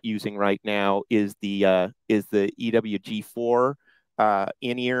I'm not using right now, is the EWG4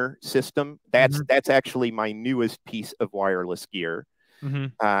 in-ear system. That's actually my newest piece of wireless gear.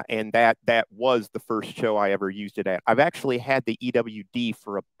 And that was the first show I ever used it at. I've actually had the EWD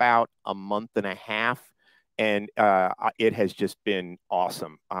for about a month and a half, and it has just been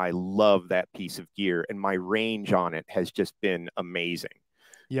awesome. I love that piece of gear, and my range on it has just been amazing.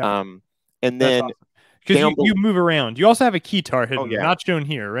 Yeah. And then because you move around. You also have a keytar hidden, not shown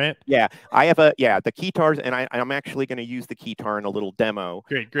here, right? Yeah, I have the keytars, and I'm actually going to use the keytar in a little demo.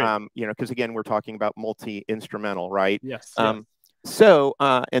 Great. You know, because again, we're talking about multi-instrumental, right? Yes. So,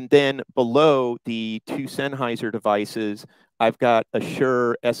 and then below the 2 Sennheiser devices, I've got a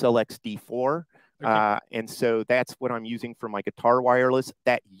Shure SLX-D4. And so that's what I'm using for my guitar wireless.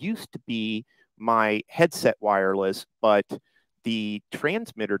 That used to be my headset wireless, but the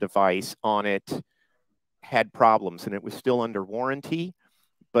transmitter device on it had problems, and it was still under warranty,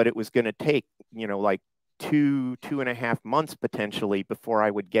 but it was going to take, you know, like 2.5 months potentially before I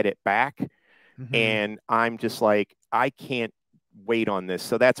would get it back. And I'm just like, I can't wait on this.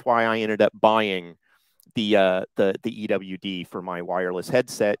 So that's why I ended up buying EWD for my wireless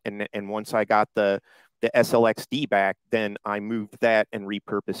headset, and once I got the SLXD back, then I moved that and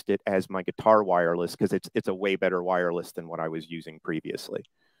repurposed it as my guitar wireless, because it's a way better wireless than what I was using previously.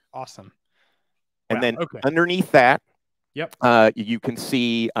 Awesome. And then underneath that, yep, you can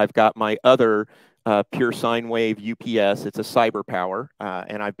see I've got my other pure sine wave UPS. It's a CyberPower,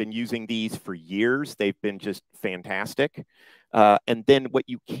 and I've been using these for years. They've been just fantastic. And then what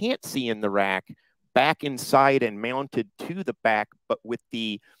you can't see in the rack, back inside and mounted to the back, but with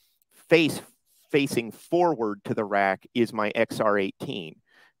the face facing forward to the rack, is my XR18.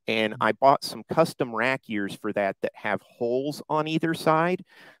 And I bought some custom rack ears for that have holes on either side.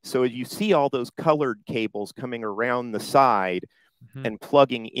 So you see all those colored cables coming around the side and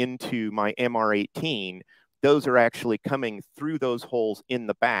plugging into my MR18. Those are actually coming through those holes in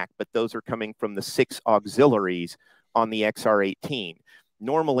the back, but those are coming from the 6 auxiliaries on the XR18.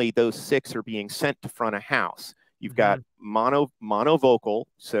 Normally, those 6 are being sent to front of house. You've got mono vocal,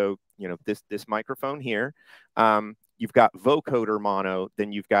 so you know this microphone here. You've got vocoder mono,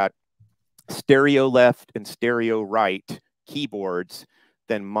 then you've got stereo left and stereo right keyboards,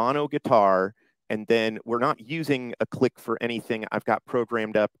 then mono guitar, and then we're not using a click for anything I've got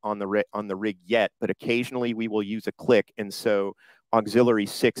programmed up on the rig yet, but occasionally we will use a click, and so auxiliary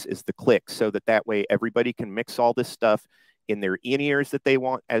 6 is the click, so that way everybody can mix all this stuff in their in-ears that they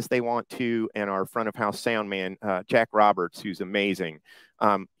want as they want to. And our front of house sound man, Jack Roberts, who's amazing,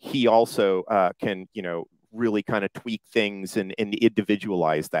 he also can, you know, really kind of tweak things and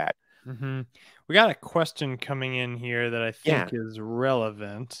individualize that. We got a question coming in here that I think is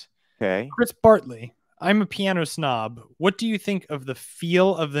relevant. Okay. Chris Bartley, I'm a piano snob. What do you think of the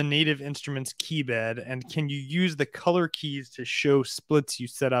feel of the Native Instruments keybed, and can you use the color keys to show splits you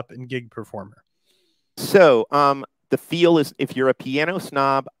set up in Gig Performer? So the feel is, if you're a piano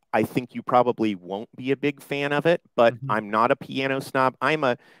snob, I think you probably won't be a big fan of it, but I'm not a piano snob.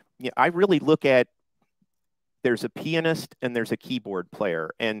 I really look at, there's a pianist and there's a keyboard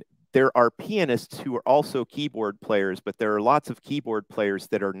player, and there are pianists who are also keyboard players, but there are lots of keyboard players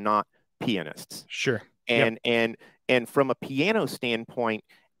that are not pianists. Sure. And from a piano standpoint,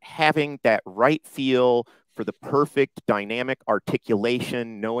 having that right feel for the perfect dynamic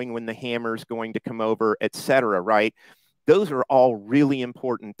articulation, knowing when the hammer's going to come over, etc., right? Those are all really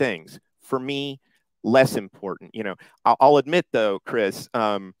important things. For me, less important. You know, I'll admit though, Chris,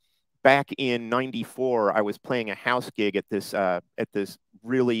 back in '94, I was playing a house gig at this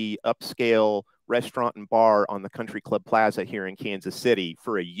really upscale restaurant and bar on the Country Club Plaza here in Kansas City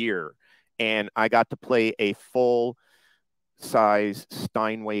for a year, and I got to play a full size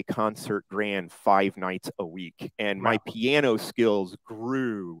Steinway concert grand 5 nights a week, and my piano skills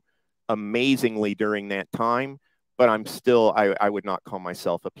grew amazingly during that time, but I'm still, I would not call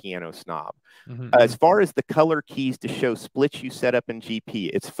myself a piano snob. As far as the color keys to show splits you set up in GP,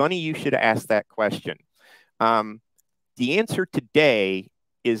 it's funny you should ask that question. The answer today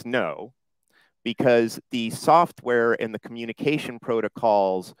is no, because the software and the communication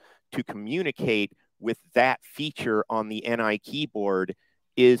protocols to communicate with that feature on the NI keyboard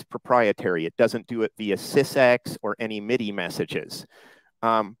is proprietary. It doesn't do it via sysx or any MIDI messages.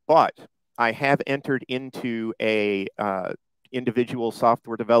 But I have entered into a individual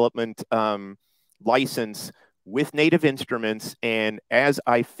software development license with Native Instruments, and as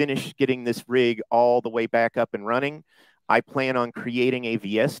I finish getting this rig all the way back up and running, I plan on creating a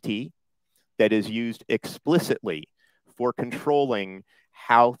VST that is used explicitly for controlling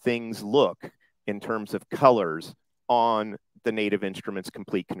how things look in terms of colors on the Native Instruments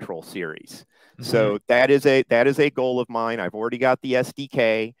Complete Control series. So that is a goal of mine. I've already got the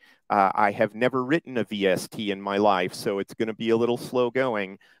SDK. I have never written a VST in my life, so it's going to be a little slow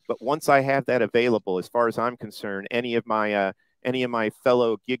going. But once I have that available, as far as I'm concerned, any of my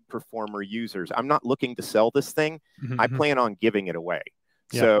fellow Gig Performer users, I'm not looking to sell this thing. I plan on giving it away.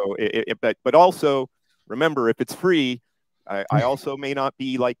 So, but also remember, if it's free, I also may not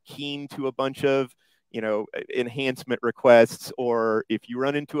be like keen to a bunch of, you know, enhancement requests, or if you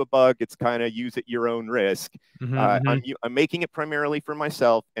run into a bug, it's kind of use at your own risk. I'm making it primarily for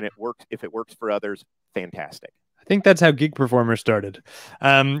myself, and it works. If it works for others, fantastic. I think that's how Gig Performer started.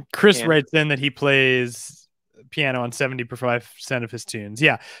 Chris writes in that he plays piano on 70% of his tunes.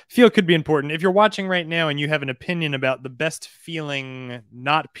 Yeah, feel could be important. If you're watching right now and you have an opinion about the best feeling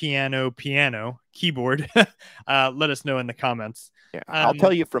not piano keyboard, let us know in the comments. Yeah, I'll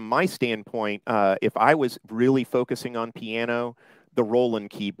tell you from my standpoint, if I was really focusing on piano, the Roland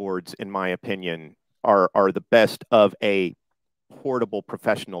keyboards, in my opinion, are the best of a portable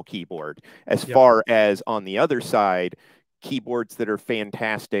professional keyboard. As far as on the other side, keyboards that are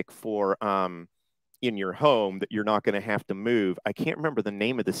fantastic for in your home that you're not going to have to move. I can't remember the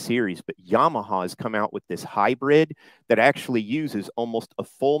name of the series, but Yamaha has come out with this hybrid that actually uses almost a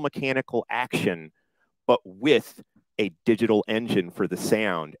full mechanical action, but with a digital engine for the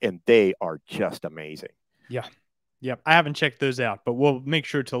sound, and they are just amazing. Yeah. Yep. I haven't checked those out, but we'll make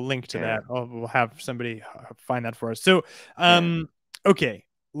sure to link to that. We'll have somebody find that for us. So, okay,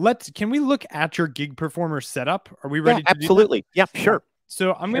 can we look at your gig performer setup? Are we ready? Yeah, absolutely. Yeah, sure.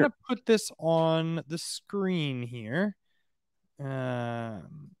 So I'm going to put this on the screen here. Okay.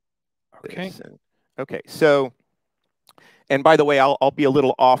 Okay. So, and by the way, I'll be a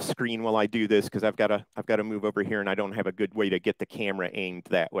little off screen while I do this because I've got to move over here and I don't have a good way to get the camera aimed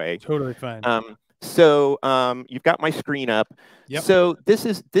that way. Totally fine. So you've got my screen up. Yep. So this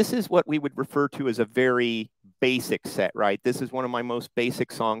is what we would refer to as a very basic set, right? This is one of my most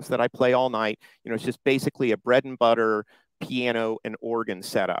basic songs that I play all night. You know, it's just basically a bread and butter piano and organ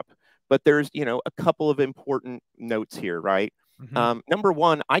setup. But there's, you know, a couple of important notes here, right? Number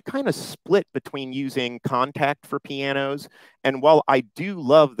one, I kind of split between using contact for pianos. And while I do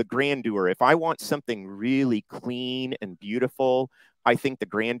love the Grandeur, if I want something really clean and beautiful, I think the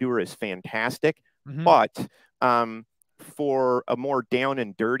Grandeur is fantastic. But for a more down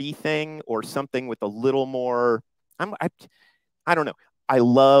and dirty thing or something with a little more, I don't know. I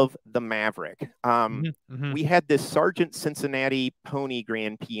love the Maverick. We had this Sargent Cincinnati Pony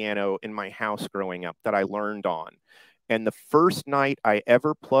grand piano in my house growing up that I learned on. And the first night I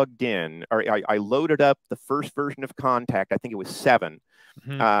ever plugged in, or I loaded up the first version of Contact, I think it was 7.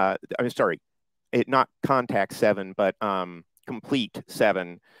 I'm sorry, not Contact 7, but Complete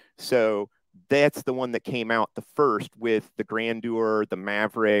 7. So that's the one that came out the first with the Grandeur, the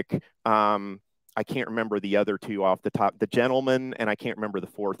Maverick. I can't remember the other two off the top, the Gentleman, and I can't remember the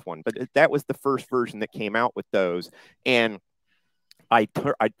fourth one, but that was the first version that came out with those. And I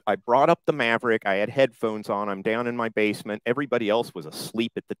brought up the Maverick. I had headphones on. I'm down in my basement. Everybody else was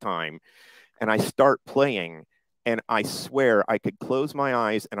asleep at the time. And I start playing, and I swear I could close my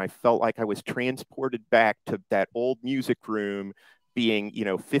eyes, and I felt like I was transported back to that old music room, being, you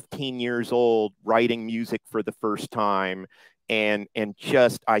know, 15 years old, writing music for the first time. And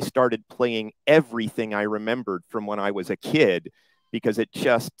just, I started playing everything I remembered from when I was a kid, because it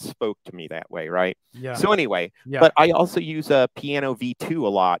just spoke to me that way, right? Yeah. So anyway, but I also use a Piano V2 a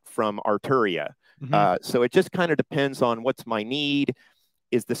lot from Arturia. So it just kind of depends on what's my need.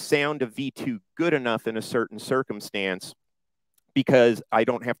 Is the sound of V2 good enough in a certain circumstance? Because I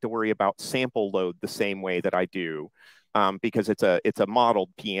don't have to worry about sample load the same way that I do, because it's a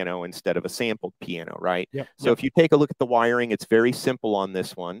modeled piano instead of a sampled piano, right? So if you take a look at the wiring, it's very simple on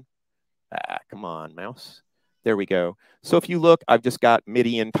this one. Come on, mouse. There we go. So if you look, I've just got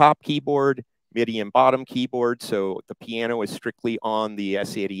MIDI and top keyboard, MIDI and bottom keyboard. So the piano is strictly on the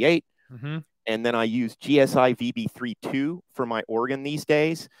S88. And then I use GSI VB32 for my organ these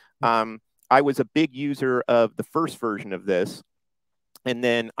days. I was a big user of the first version of this. And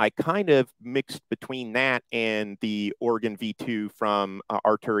then I kind of mixed between that and the organ V2 from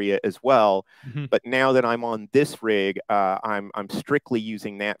Arturia as well. But now that I'm on this rig, I'm strictly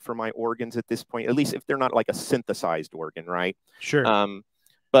using that for my organs at this point, at least if they're not like a synthesized organ, right? Sure.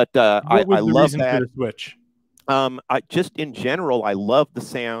 But I love that. For the switch? Just in general, I love the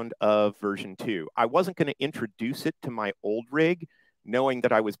sound of version 2. I wasn't going to introduce it to my old rig, knowing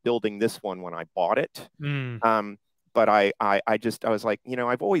that I was building this one when I bought it. But I was like, you know,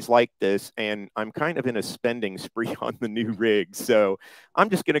 I've always liked this, and I'm kind of in a spending spree on the new rig. So I'm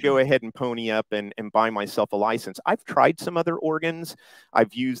just going to go ahead and pony up and buy myself a license. I've tried some other organs.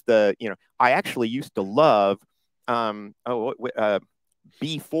 I've used I actually used to love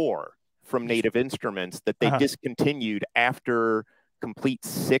B4 from Native Instruments that they discontinued after Complete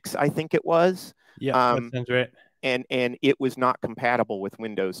 6, I think it was. Yeah, that sounds right. And it was not compatible with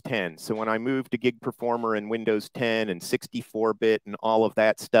Windows 10. So when I moved to Gig Performer and Windows 10 and 64-bit and all of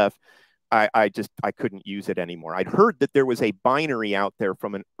that stuff, I couldn't use it anymore. I'd heard that there was a binary out there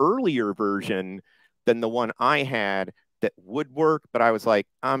from an earlier version than the one I had that would work, but I was like,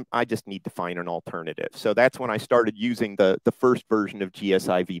 I just need to find an alternative. So that's when I started using the first version of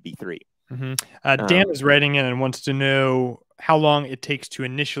GSI VB3. Dan is writing in and wants to know how long it takes to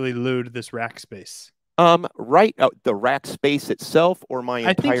initially load this rack space. The rack space itself, or my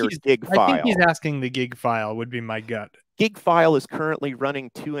entire gig file? I think he's asking the gig file would be my gut. Gig file is currently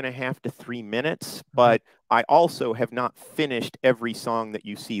running 2.5 to 3 minutes, but I also have not finished every song that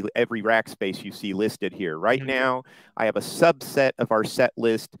you see, every rack space you see listed here. Right now, I have a subset of our set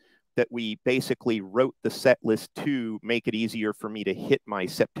list that we basically wrote the set list to make it easier for me to hit my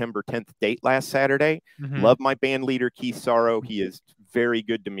September 10th date last Saturday. Love my band leader, Keith Sorrow. He is very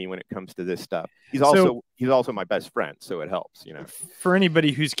good to me when it comes to this stuff. He's also my best friend, so it helps, you know. For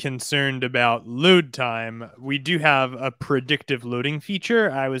anybody who's concerned about load time, we do have a predictive loading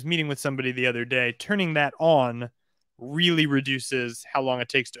feature. I was meeting with somebody the other day. Turning that on really reduces how long it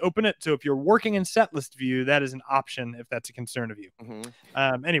takes to open it. So if you're working in set list view, that is an option if that's a concern of you.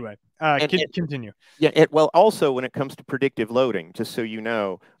 Anyway, continue. Yeah, well, also when it comes to predictive loading, just so you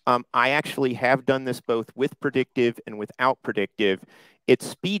know, I actually have done this both with predictive and without predictive. It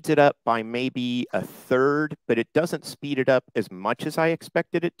speeds it up by maybe a third, but it doesn't speed it up as much as I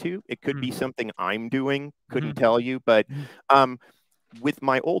expected it to. It could be something I'm doing, couldn't tell you, but with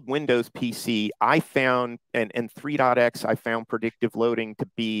my old Windows PC, I found, and 3.x, I found predictive loading to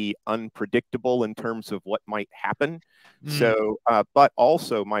be unpredictable in terms of what might happen. So, but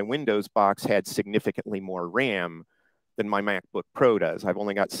also my Windows box had significantly more RAM than my MacBook Pro does. I've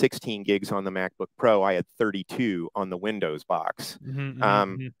only got 16 gigs on the MacBook Pro. I had 32 on the Windows box.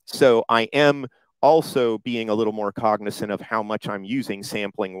 So I am also being a little more cognizant of how much I'm using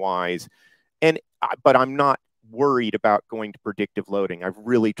sampling wise. But I'm not worried about going to predictive loading. I've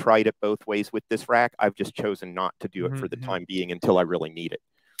really tried it both ways with this rack. I've just chosen not to do it for the time being until I really need it.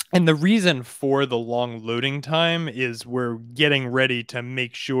 And the reason for the long loading time is we're getting ready to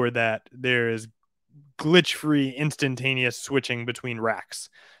make sure that there is glitch-free instantaneous switching between racks.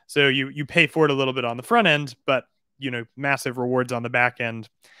 So you pay for it a little bit on the front end, but you know, massive rewards on the back end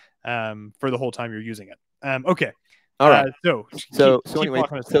for the whole time you're using it. Okay. All right. So anyway,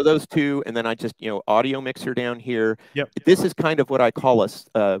 so those two, and then I just, audio mixer down here. Yep. This is kind of what I call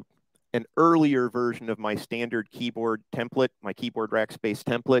an earlier version of my standard keyboard template, my keyboard rack space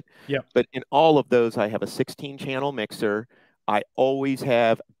template. Yep. But in all of those, I have a 16-channel mixer. I always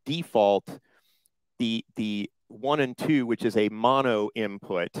have default the 1 and 2, which is a mono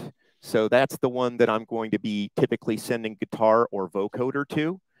input. So that's the one that I'm going to be typically sending guitar or vocoder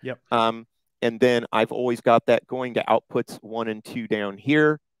to. Yep. And then I've always got that going to outputs 1 and 2 down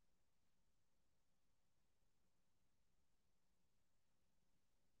here.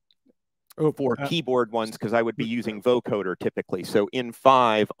 For keyboard ones, because I would be using vocoder typically. So in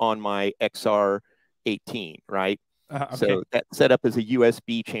 5 on my XR18, right? Okay. So that set up as a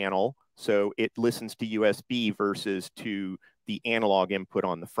USB channel. So it listens to USB versus to the analog input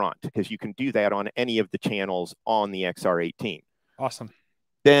on the front, because you can do that on any of the channels on the XR18. Awesome.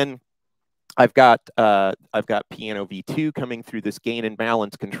 Then I've got Piano V2 coming through this gain and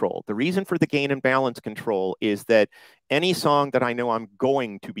balance control. The reason for the gain and balance control is that any song that I know I'm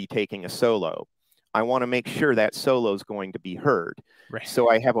going to be taking a solo, I want to make sure that solo is going to be heard. Right. So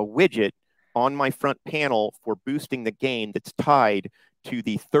I have a widget on my front panel for boosting the gain that's tied to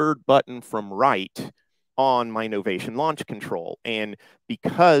the third button from right on my Novation launch control. And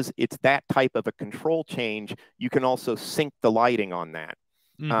because it's that type of a control change, you can also sync the lighting on that.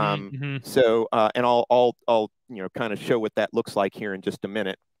 So, and I'll kind of show what that looks like here in just a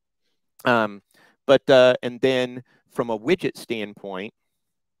minute. And then from a widget standpoint,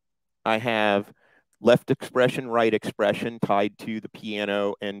 I have left expression, right expression tied to the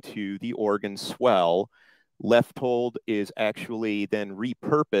piano and to the organ swell. Left hold is actually then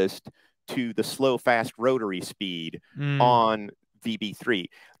repurposed to the slow fast rotary speed on VB3.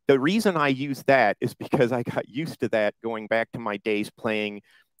 The reason I use that is because I got used to that going back to my days playing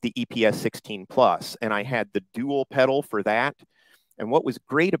the EPS 16 Plus, and I had the dual pedal for that. And what was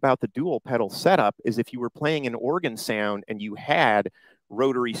great about the dual pedal setup is if you were playing an organ sound and you had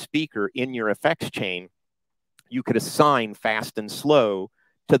rotary speaker in your effects chain, you could assign fast and slow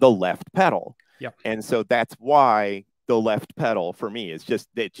to the left pedal. Yep. And so that's why the left pedal for me is just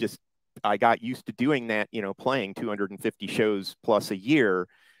I got used to doing that, playing 250 shows plus a year.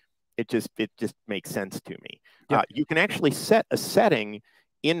 It just makes sense to me. Yep. You can actually set a setting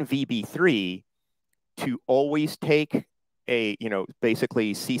in VB3 to always take a,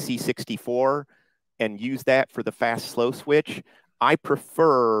 basically CC64 and use that for the fast slow switch. I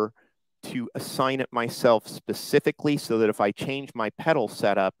prefer to assign it myself specifically so that if I change my pedal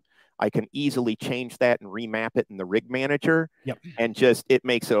setup, I can easily change that and remap it in the rig manager. Yep. And it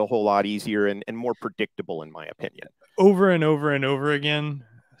makes it a whole lot easier and more predictable, in my opinion. Over and over and over again,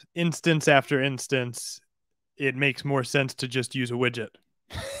 instance after instance, it makes more sense to just use a widget.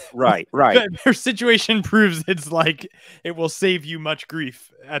 Right. Their situation proves it's like it will save you much grief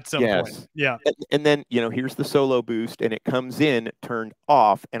at some point. Yeah. And then, here's the solo boost, and it comes in turned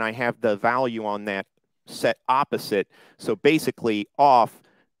off, and I have the value on that set opposite. So basically off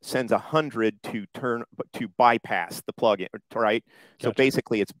sends 100 to bypass the plugin, right? Gotcha. So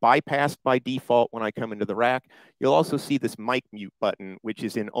basically it's bypassed by default when I come into the rack. You'll also see this mic mute button, which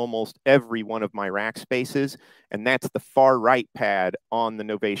is in almost every one of my rack spaces. And that's the far right pad on the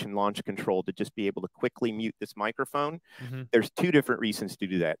Novation launch control to just be able to quickly mute this microphone. There's two different reasons to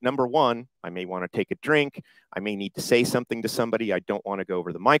do that. Number one, I may want to take a drink. I may need to say something to somebody. I don't want to go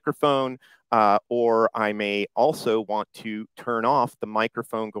over the microphone. Or I may also want to turn off the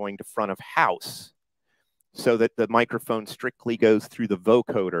microphone going to front of house so that the microphone strictly goes through the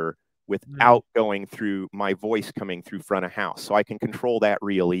vocoder without going through my voice coming through front of house. So I can control that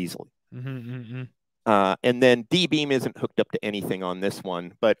real easily. And then D-Beam isn't hooked up to anything on this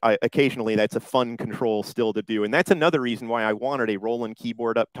one, but occasionally that's a fun control still to do. And that's another reason why I wanted a Roland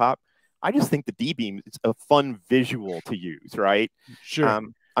keyboard up top. I just think the D-Beam is a fun visual to use, right? Sure.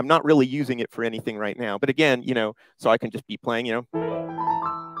 I'm not really using it for anything right now, but again, you know, so I can just be playing, you know.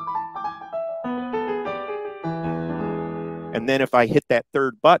 And then if I hit that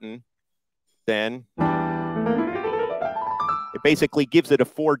third button, then it basically gives it a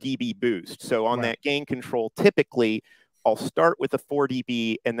 4 dB boost. So on that gain control, typically I'll start with a 4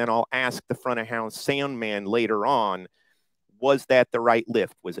 dB and then I'll ask the front of house sound man later on, was that the right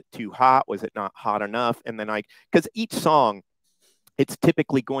lift? Was it too hot? Was it not hot enough? And then because each song, it's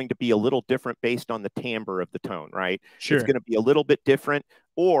typically going to be a little different based on the timbre of the tone, right? Sure. It's going to be a little bit different,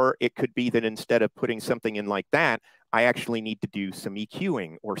 or it could be that instead of putting something in like that, I actually need to do some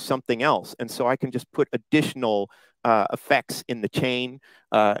EQing or something else. And so I can just put additional effects in the chain.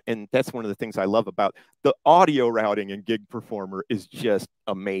 And that's one of the things I love about the audio routing in Gig Performer is just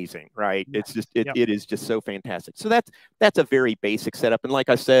amazing, right? It's just, it is just so fantastic. So that's a very basic setup. And like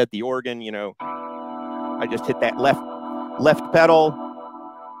I said, the organ, you know, I just hit that left pedal,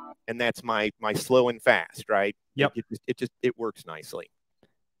 and that's my slow and fast, right? Yep. It works nicely.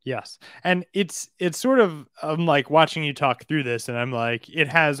 Yes. And it's sort of, I'm like watching you talk through this and I'm like, it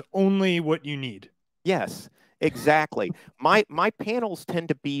has only what you need. Yes, exactly. My panels tend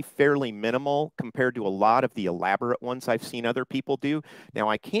to be fairly minimal compared to a lot of the elaborate ones I've seen other people do. Now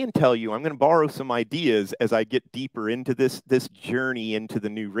I can tell you, I'm going to borrow some ideas as I get deeper into this journey into the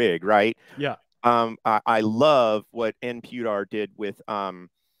new rig, right? Yeah. I love what NPUDAR did with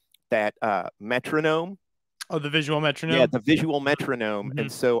that metronome. Oh, the visual metronome? Yeah, the visual metronome.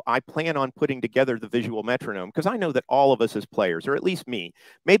 And so I plan on putting together the visual metronome because I know that all of us as players, or at least me,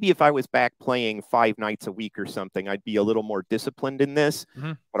 maybe if I was back playing 5 nights a week or something, I'd be a little more disciplined in this,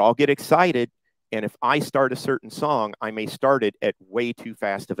 but I'll get excited. And if I start a certain song, I may start it at way too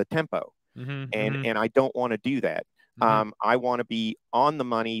fast of a tempo. And I don't want to do that. I want to be on the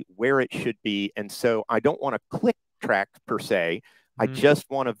money where it should be. And so I don't want a click track per se. I just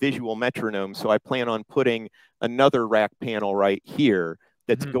want a visual metronome. So I plan on putting another rack panel right here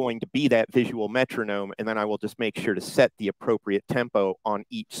that's going to be that visual metronome. And then I will just make sure to set the appropriate tempo on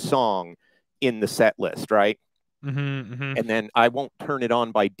each song in the set list, right? And then I won't turn it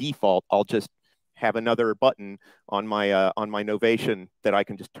on by default. I'll just have another button on my Novation that I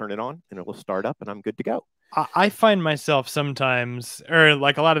can just turn it on and it will start up and I'm good to go. I find myself sometimes, or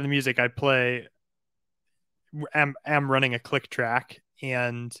like a lot of the music I play, am running a click track,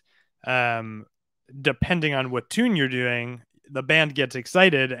 and depending on what tune you're doing, the band gets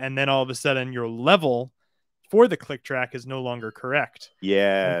excited, and then all of a sudden your level for the click track is no longer correct.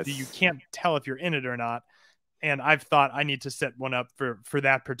 Yes. You can't tell if you're in it or not. And I've thought I need to set one up for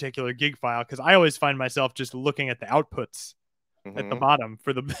that particular gig file because I always find myself just looking at the outputs at the bottom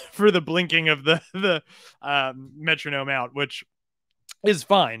for the blinking of the metronome out, which is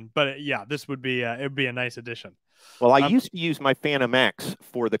fine. But yeah, this would be it would be a nice addition. Well, I used to use my Phantom X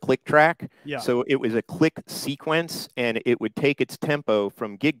for the click track. Yeah. So it was a click sequence and it would take its tempo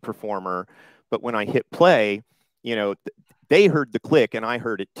from Gig Performer. But when I hit play, you know, they heard the click and I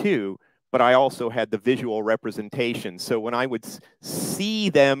heard it too. But I also had the visual representation. So when I would see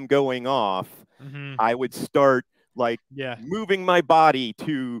them going off, I would start like moving my body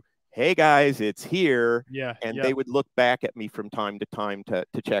to, hey guys, it's here. Yeah. And they would look back at me from time to time to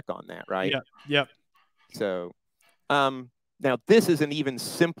check on that, right? Yeah. Yep. So now this is an even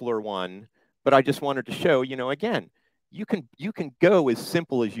simpler one, but I just wanted to show, you know, again, you can go as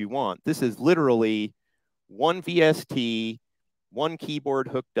simple as you want. This is literally one VST, one keyboard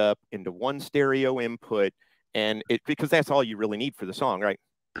hooked up into one stereo input, and because that's all you really need for the song, right?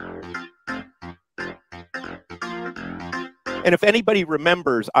 And if anybody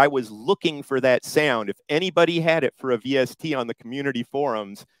remembers, I was looking for that sound. If anybody had it for a VST on the community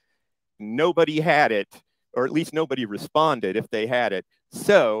forums, nobody had it, or at least nobody responded if they had it.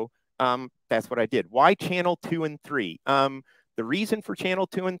 So that's what I did. Why channel 2 and 3? The The reason for channel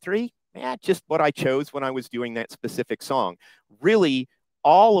 2 and 3, just what I chose when I was doing that specific song. Really,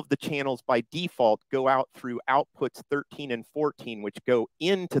 all of the channels by default go out through outputs 13 and 14, which go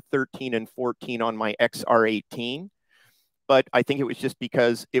into 13 and 14 on my XR18. But I think it was just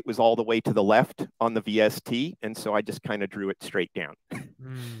because it was all the way to the left on the VST, and so I just kind of drew it straight down.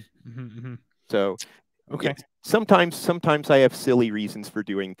 So, okay. Yeah, sometimes I have silly reasons for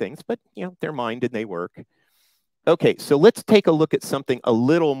doing things, but you know, they're mine and they work. Okay, so let's take a look at something a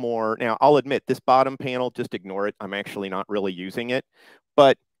little more. Now, I'll admit this bottom panel, just ignore it. I'm actually not really using it,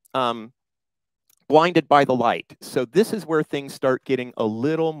 but blinded by the light. So this is where things start getting a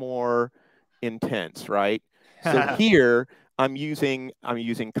little more intense, right? So here I'm using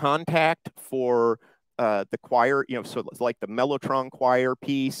Contact for the choir, you know, so it's like the Mellotron choir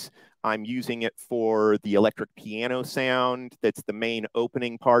piece. I'm using it for the electric piano sound. That's the main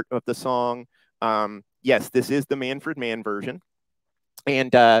opening part of the song. Yes, this is the Manfred Mann version.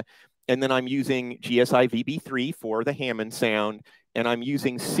 And then I'm using GSI VB3 for the Hammond sound. And I'm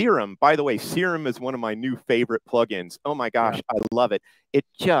using Serum. By the way, Serum is one of my new favorite plugins. Oh my gosh, yeah. I love it. It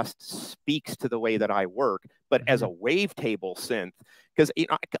just speaks to the way that I work, but as a wavetable synth. Because you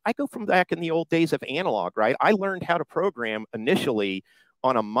know, I go from back in the old days of analog, right? I learned how to program initially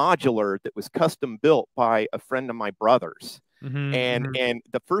on a modular that was custom built by a friend of my brother's. And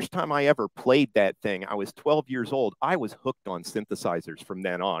the first time I ever played that thing, I was 12 years old. I was hooked on synthesizers from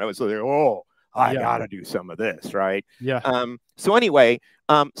then on. I was like, oh, I gotta do some of this, right? Yeah. So anyway,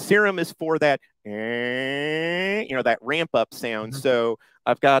 Serum is for that, you know, that ramp up sound. So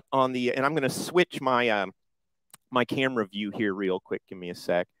I've got on the, and I'm going to switch my my camera view here real quick. Give me a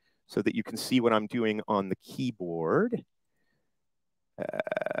sec, so that you can see what I'm doing on the keyboard.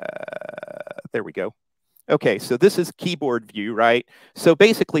 There we go. Okay, so this is keyboard view, right? So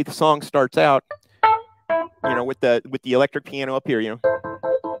basically, the song starts out, you know, with the electric piano up here, you know.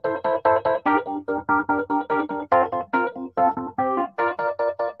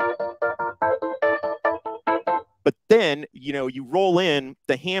 But then, you know, you roll in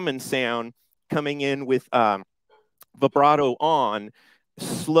the Hammond sound coming in with vibrato on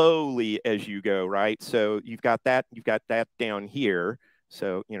slowly as you go, right? So you've got that down here.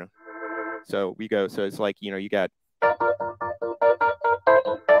 So, you know, so we go, so it's like, you know, you got.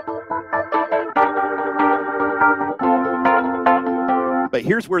 But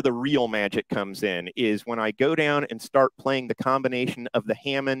here's where the real magic comes in, is when I go down and start playing the combination of the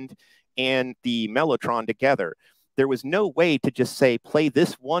Hammond and the Mellotron together. There was no way to just say, play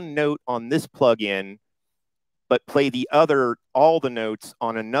this one note on this plugin, but play the other, all the notes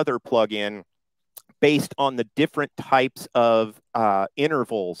on another plugin based on the different types of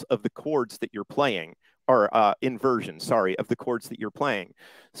intervals of the chords that you're playing, or inversions, sorry, of the chords that you're playing.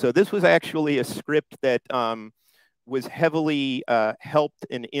 So this was actually a script that was heavily helped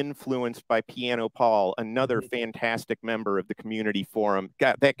and influenced by Piano Paul, another fantastic member of the community forum.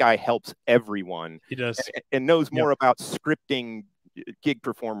 That guy helps everyone. He does. And knows more about scripting gig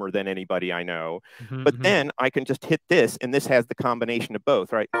performer than anybody I know. But then I can just hit this, and this has the combination of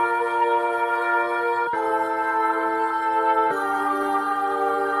both, right?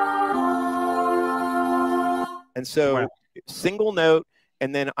 And so single note,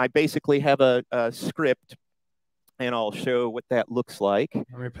 and then I basically have a script, and I'll show what that looks like. Let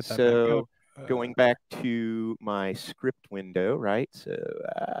me put that back up. Going back to my script window, right? So,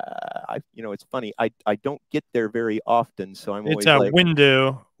 you know, it's funny. I don't get there very often, so I'm always like,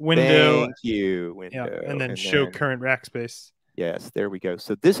 window. Thank you, window. Yeah, and then show current rack space. Yes, there we go.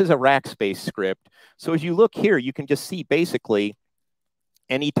 So this is a rack space script. So as you look here, you can just see basically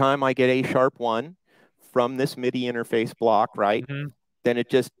anytime I get a sharp 1 from this MIDI interface block, right? Then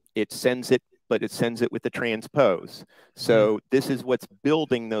it sends it, but it sends it with the transpose. So this is what's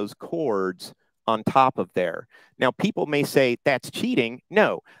building those chords on top of there. Now, people may say that's cheating.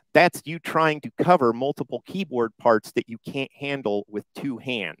 No, that's you trying to cover multiple keyboard parts that you can't handle with 2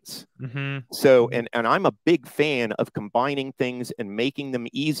 hands. So, and I'm a big fan of combining things and making them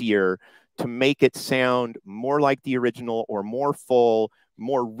easier to make it sound more like the original, or more full,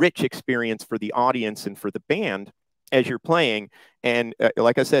 more rich experience for the audience and for the band as you're playing. And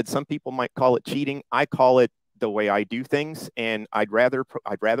like I said, some people might call it cheating. I call it the way I do things, and I'd rather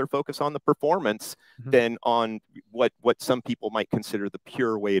focus on the performance than on what some people might consider the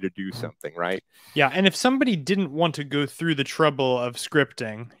pure way to do something, right? Yeah, and if somebody didn't want to go through the trouble of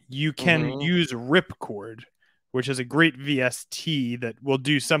scripting, you can use Ripchord, which is a great VST that will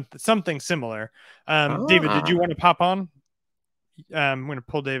do something similar. David, did you want to pop on? I'm going to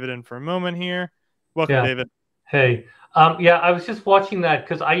pull David in for a moment here. Welcome, David. Hey, yeah, I was just watching that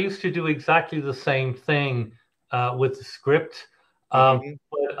because I used to do exactly the same thing with the script.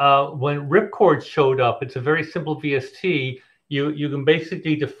 But when ripcord showed up, it's a very simple VST. You can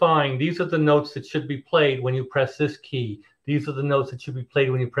basically define, these are the notes that should be played when you press this key. These are the notes that should be played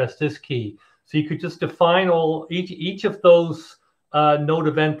when you press this key. So you could just define each of those note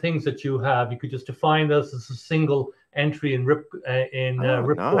event things that you have. You could just define those as a single entry in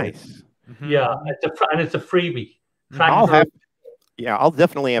ripcord. Nice. Yeah, it's a freebie. I'll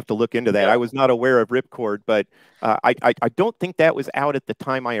definitely have to look into that. I was not aware of ripcord, but I don't think that was out at the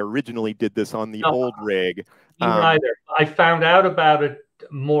time I originally did this on the old rig. Neither. I found out about it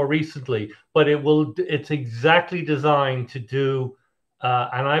more recently, but it's exactly designed to do,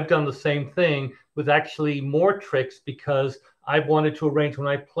 and I've done the same thing with actually more tricks, because I've wanted to arrange, when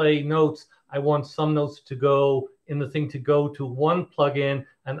I play notes, I want some notes to go in the thing to go to one plugin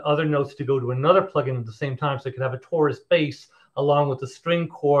and other notes to go to another plugin at the same time, so I could have a torus bass along with a string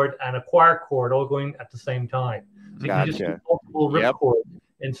chord and a choir chord all going at the same time. So you can just do multiple ripcord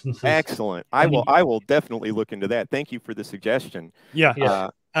instances. Excellent. I will definitely look into that. Thank you for the suggestion. Yeah.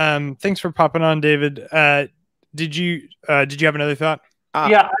 Thanks for popping on, David. Did you have another thought?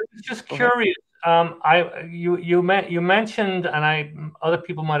 Yeah, I was just curious. You mentioned, and other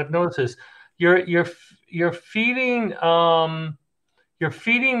people might have noticed this. You're feeding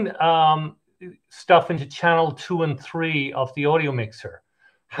stuff into channel 2 and 3 of the audio mixer.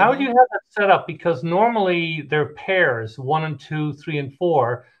 How do you have that set up? Because normally they're pairs, 1 and 2, 3 and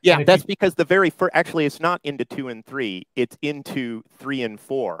 4. Yeah, that's because the very first, actually it's not into 2 and 3, it's into 3 and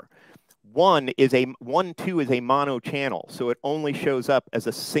 4. 1, 2 is a mono channel, so it only shows up as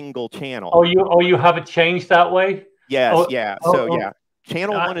a single channel. Oh, you have it changed that way? Yes,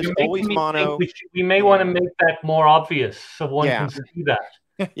 Channel 1 is always mono. We may want to make that more obvious so one can see that.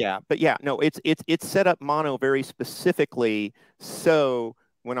 It's set up mono very specifically, so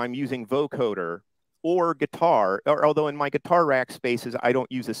when I'm using vocoder or guitar, although in my guitar rack spaces I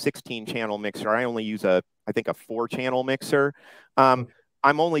don't use a 16-channel mixer, I only use I think a 4-channel mixer. I'm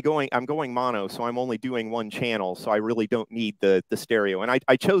going mono, so I'm only doing one channel, so I really don't need the stereo. And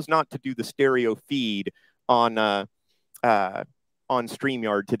I chose not to do the stereo feed on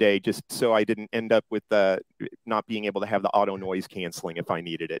StreamYard today, just so I didn't end up with not being able to have the auto noise canceling if I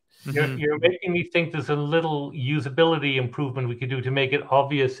needed it. You're making me think there's a little usability improvement we could do to make it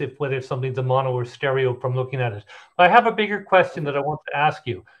obvious whether something's a mono or stereo from looking at it. But I have a bigger question that I want to ask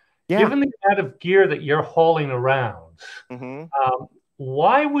you. Given the amount of gear that you're hauling around,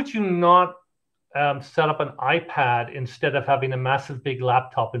 why would you not set up an iPad instead of having a massive big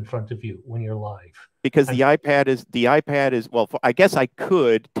laptop in front of you when you're live? Because the iPad is well, I guess I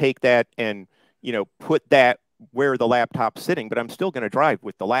could take that and put that where the laptop's sitting, but I'm still going to drive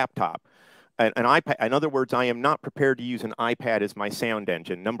with the laptop. An iPad, in other words, I am not prepared to use an iPad as my sound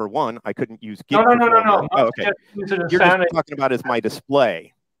engine. Number one, I couldn't use Gig Performer. No. Oh, okay. You're just talking about as my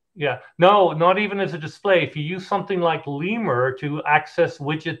display. Yeah, no, not even as a display. If you use something like Lemur to access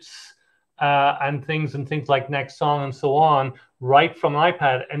widgets and things like Next Song and so on, right from an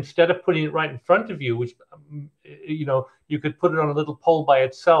iPad, instead of putting it right in front of you, which you could put it on a little pole by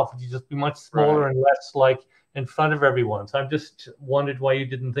itself. It'd just be much smaller and less like in front of everyone. So I've just wondered why you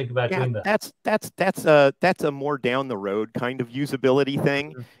didn't think about doing that. That's a more down the road kind of usability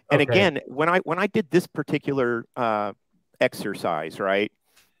thing. And again, when I did this particular exercise, right?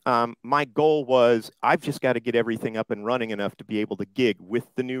 My goal was I've just got to get everything up and running enough to be able to gig with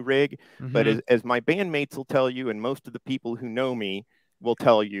the new rig. But as my bandmates will tell you, and most of the people who know me will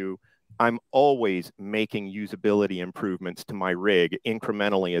tell you, I'm always making usability improvements to my rig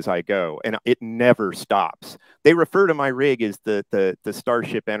incrementally as I go, and it never stops. They refer to my rig as the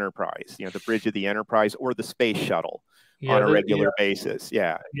Starship Enterprise, the bridge of the Enterprise, or the space shuttle. On a regular basis.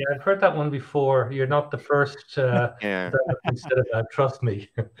 Yeah, I've heard that one before. You're not the first that considered that, trust me.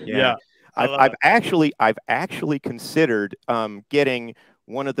 I've actually considered getting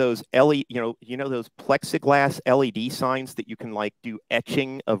one of those those plexiglass LED signs that you can do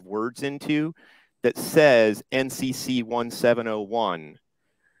etching of words into, that says NCC 1701,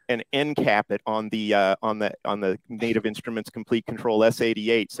 and end cap it on the Native Instruments Complete Control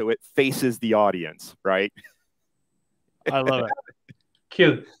S88, so it faces the audience, right? I love it.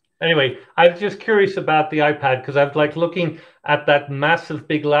 Cute. Anyway, I was just curious about the iPad, because I was looking at that massive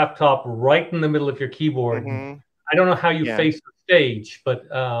big laptop right in the middle of your keyboard. I don't know how you face the stage, but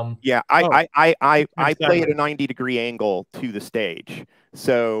I play at a 90-degree angle to the stage,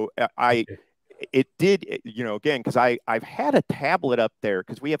 so it did again, because I've had a tablet up there,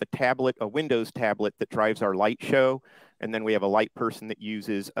 because we have a Windows tablet that drives our light show, and then we have a light person that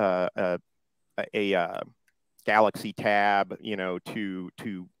uses a Galaxy Tab,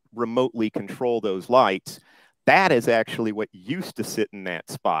 to remotely control those lights. that is actually what used to sit in that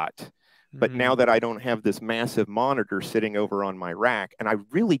spot. But now that I don't have this massive monitor sitting over on my rack, and I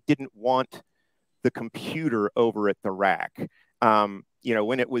really didn't want the computer over at the rack. You know,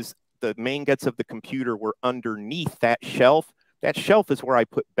 when it was the main guts of the computer were underneath that shelf is where I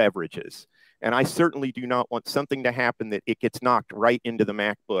put beverages. And I certainly do not want something to happen that it gets knocked right into the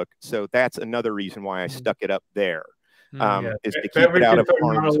MacBook. So that's another reason why I stuck it up there. Is to keep it out of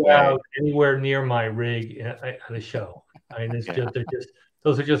harm's way. Anywhere near my rig at a show. I mean, it's just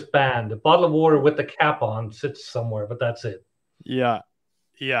those are just banned. The bottle of water with the cap on sits somewhere, but that's it. Yeah.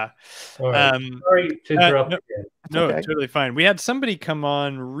 Yeah. Right. Sorry to interrupt again. No, okay. Totally fine. We had somebody come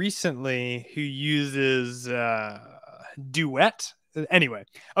on recently who uses Duet. Anyway,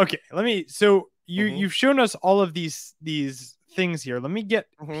 okay. So you've shown us all of these things here. Let me get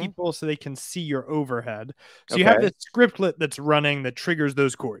people so they can see your overhead. So you have this scriptlet that's running that triggers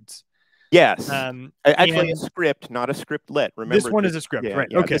those chords. Yes. Actually, a script, not a scriptlet. Remember, this one is a script,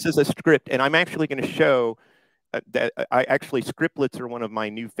 right? Okay. This is a script, and I'm actually going to show that scriptlets are one of my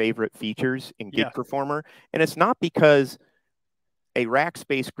new favorite features in Gig Performer, and it's not because a rack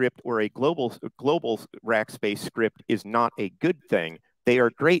space script or a global rack space script is not a good thing. They are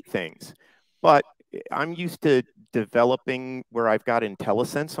great things, but I'm used to developing where I've got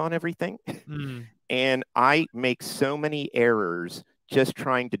IntelliSense on everything, and I make so many errors just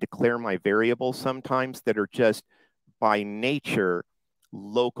trying to declare my variables sometimes that are just by nature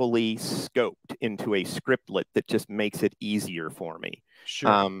locally scoped into a scriptlet that just makes it easier for me.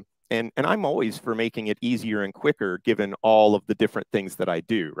 Sure. And I'm always for making it easier and quicker given all of the different things that I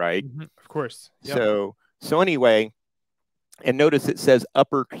do, right? Of course. Yep. So anyway, and notice it says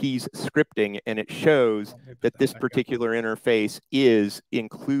upper keys scripting, and it shows that this particular interface is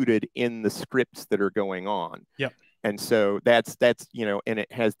included in the scripts that are going on. Yep. And so that's you know, and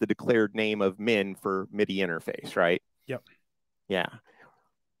it has the declared name of min for MIDI interface, right? Yep. Yeah.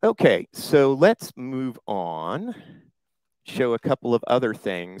 Okay, so let's move on, show a couple of other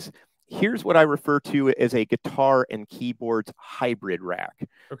things. Here's what I refer to as a guitar and keyboards hybrid rack.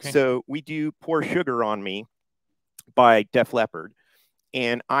 Okay. So we do Pour Sugar on Me by Def Leppard,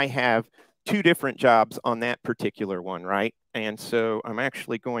 and I have two different jobs on that particular one, right? And so I'm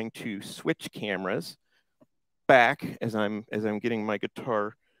actually going to switch cameras back as I'm getting my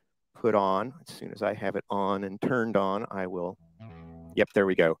guitar put on. As soon as I have it on and turned on, I will. Yep, there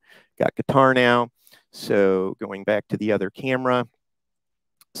we go. Got guitar now. So going back to the other camera.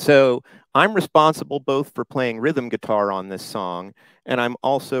 So I'm responsible both for playing rhythm guitar on this song, and I'm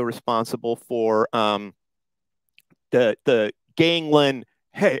also responsible for the gangling,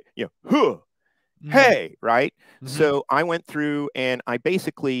 hey, you know, hey, right? So I went through and I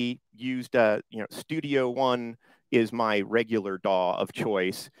basically used, you know, Studio One is my regular DAW of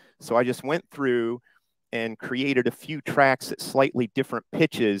choice. So I just went through and created a few tracks at slightly different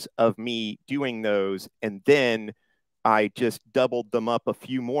pitches of me doing those. And then I just doubled them up a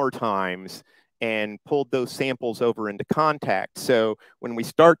few more times and pulled those samples over into Kontakt. So when we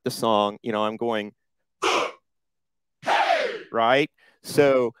start the song, you know, I'm going, right?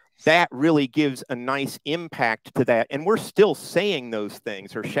 So that really gives a nice impact to that. And we're still saying those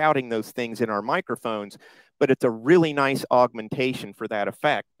things or shouting those things in our microphones, but it's a really nice augmentation for that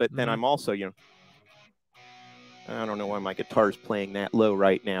effect. But then I'm also, you know, I don't know why my guitar's playing that low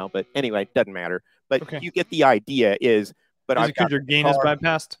right now, but anyway, it doesn't matter. But you get the idea is, but is it because your gain is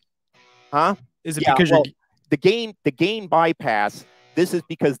bypassed? Huh? Is it because the gain bypass, this is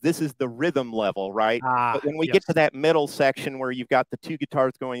because this is the rhythm level, right? But when we get to that middle section where you've got the two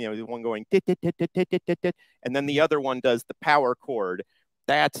guitars going, you know, the one going dit, dit, dit, dit, dit, dit, dit, dit, and then the other one does the power chord,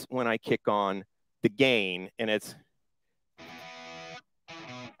 that's when I kick on the gain, and it's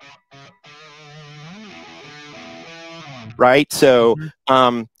right. So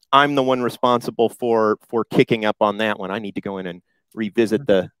I'm the one responsible for kicking up on that one. I need to go in and revisit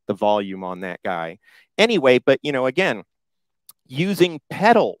the volume on that guy. Anyway, but you know, again, using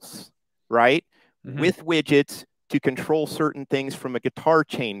pedals, right, with widgets to control certain things from a guitar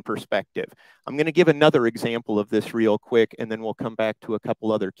chain perspective. I'm going to give another example of this real quick, and then we'll come back to a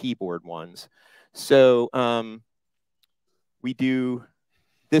couple other keyboard ones. So we do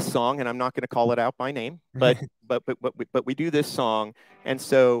this song, and I'm not going to call it out by name, but we do this song, and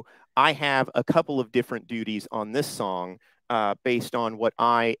so I have a couple of different duties on this song based on what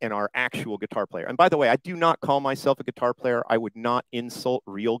I and our actual guitar player. And by the way, I do not call myself a guitar player. I would not insult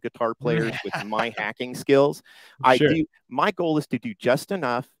real guitar players with my hacking skills. My goal is to do just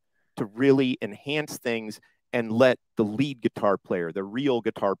enough to really enhance things and let the lead guitar player, the real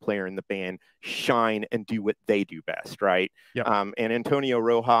guitar player in the band, shine and do what they do best, right? Yep. And Antonio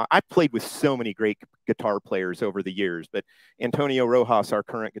Rojas, I've played with so many great guitar players over the years, but Antonio Rojas, our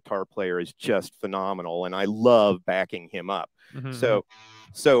current guitar player, is just phenomenal, and I love backing him up. So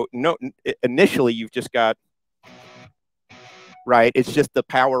no, initially you've just got, right, it's just the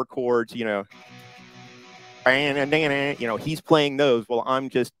power chords, you know, he's playing those while I'm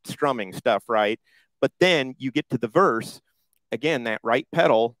just strumming stuff, right? But then you get to the verse, again, that right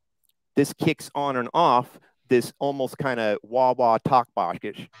pedal, this kicks on and off this almost kind of wah-wah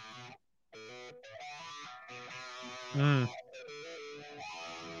talk-boskish.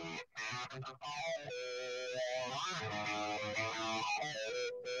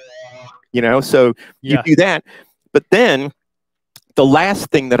 You know, so you do that. But then the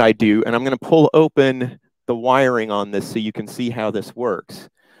last thing that I do, and I'm going to pull open the wiring on this so you can see how this works.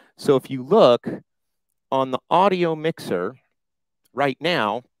 So if you look on the audio mixer right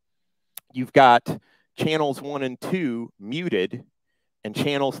now, you've got channels 1 and 2 muted and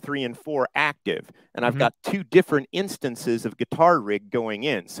channels 3 and 4 active. And I've got 2 different instances of guitar rig going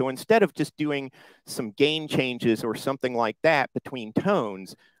in. So instead of just doing some gain changes or something like that between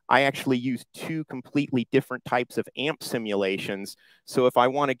tones, I actually use 2 completely different types of amp simulations. So if I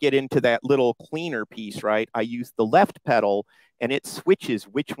want to get into that little cleaner piece, right, I use the left pedal and it switches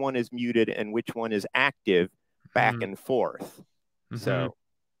which one is muted and which one is active back and forth. So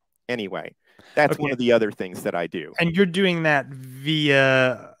anyway, that's one of the other things that I do. And you're doing that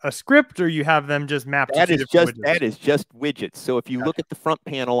via a script, or you have them just mapped? That is just widgets. So if you look at the front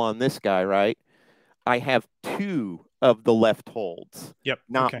panel on this guy, right, I have 2 of the left holds,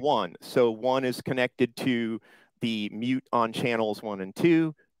 not 1. So one is connected to the mute on channels 1 and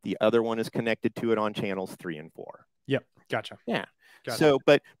 2. The other one is connected to it on channels 3 and 4. Yep, gotcha. Yeah. Gotcha. So,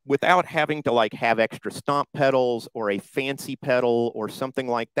 but without having to like have extra stomp pedals or a fancy pedal or something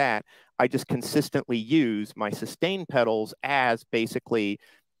like that, I just consistently use my sustain pedals as basically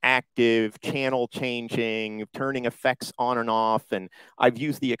active channel changing, turning effects on and off. And I've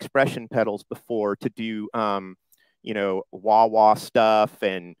used the expression pedals before to do, you know, wah-wah stuff.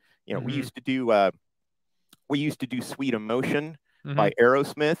 And, you know, we used to do Sweet Emotion by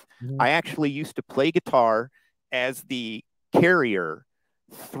Aerosmith. I actually used to play guitar as the carrier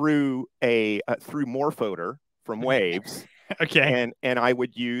through through Morphoder from Waves. And I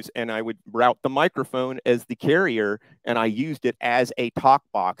would route the microphone as the carrier, and I used it as a talk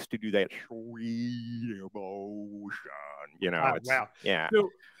box to do that sweet emotion. You know, wow. Yeah.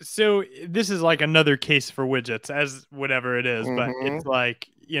 So this is like another case for widgets, as whatever it is, but it's like,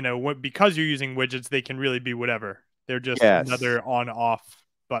 you know, because you're using widgets, they can really be whatever. They're just another on-off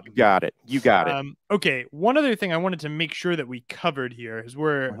button. You got it. Okay, one other thing I wanted to make sure that we covered here is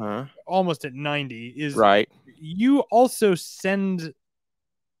we're almost at 90. Is you also send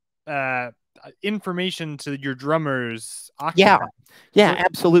information to your drummers? Yeah,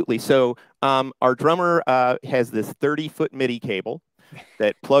 absolutely. So our drummer has this 30-foot MIDI cable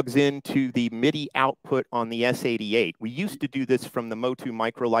that plugs into the MIDI output on the S88. We used to do this from the Motu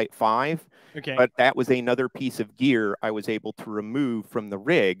Microlight 5, but that was another piece of gear I was able to remove from the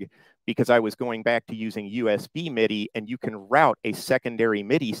rig because I was going back to using USB MIDI, and you can route a secondary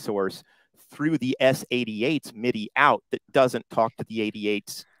MIDI source through the S88's MIDI out that doesn't talk to the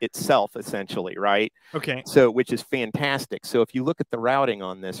 88's itself, essentially, right? So, which is fantastic. So if you look at the routing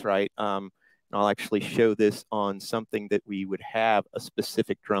on this, right, I'll actually show this on something that we would have a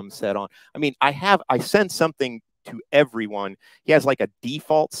specific drum set on. I mean, I send something to everyone. He has like a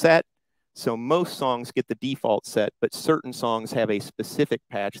default set. So most songs get the default set, but certain songs have a specific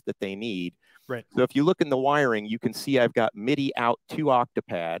patch that they need. Right. So if you look in the wiring, you can see I've got MIDI out to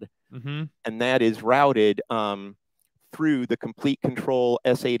Octapad, and that is routed through the Complete Control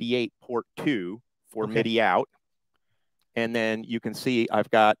S88 port 2 for MIDI out. And then you can see I've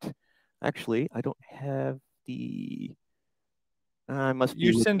got, actually, I don't have the, I must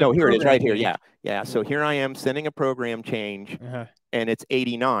be, no, here it is right here. Yeah. So here I am sending a program change, and it's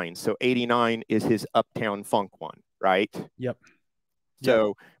 89. So 89 is his Uptown Funk one, right?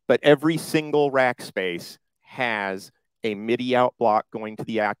 So, but every single rack space has a MIDI out block going to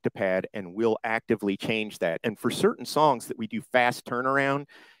the Octapad, and we'll actively change that. And for certain songs that we do fast turnaround,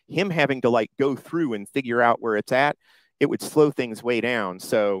 him having to like go through and figure out where it's at, it would slow things way down.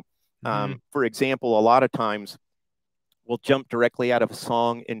 So, for example, a lot of times we'll jump directly out of a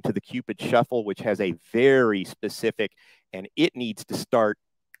song into the Cupid Shuffle, which has a very specific, and it needs to start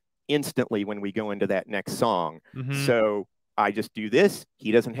instantly when we go into that next song. So I just do this.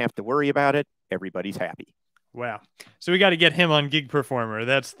 He doesn't have to worry about it. Everybody's happy. Wow. So we got to get him on Gig Performer.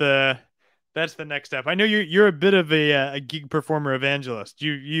 That's the That's the next step. I know you're a bit of a gig performer evangelist.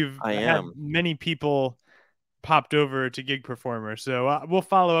 You've had many people popped over to gig performer, so we'll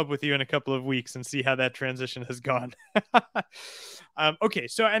follow up with you in a couple of weeks and see how that transition has gone. Okay,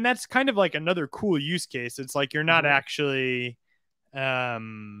 so and that's kind of like another cool use case. It's like you're not actually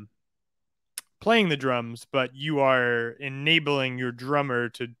playing the drums, but you are enabling your drummer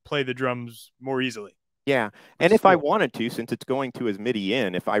to play the drums more easily. Yeah, and if I wanted to, since it's going to as MIDI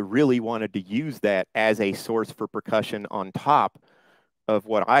in, if I really wanted to use that as a source for percussion on top of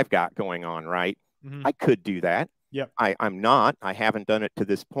what I've got going on, right? I could do that. Yep. I'm not. I haven't done it to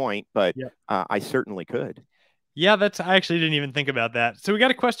this point, but I certainly could. Yeah, I actually didn't even think about that. So we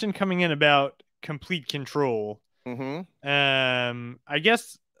got a question coming in about complete control. I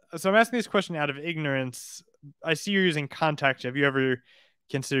guess, so I'm asking this question out of ignorance. I see you're using Contact. Have you ever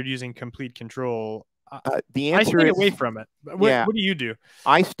considered using complete control? The answer I stay is away from it. What do you do?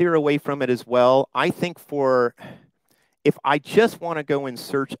 I steer away from it as well. I think if I just want to go in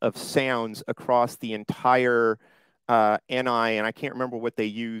search of sounds across the entire NI, and I can't remember what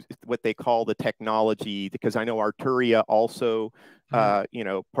they call the technology, because I know Arturia also,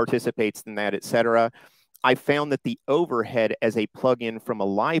 participates in that, etc. I found that the overhead as a plugin from a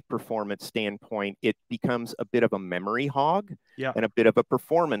live performance standpoint, it becomes a bit of a memory hog and a bit of a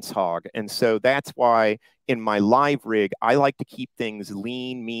performance hog. And so that's why in my live rig, I like to keep things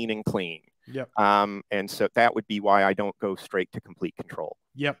lean, mean, and clean. And so that would be why I don't go straight to complete control.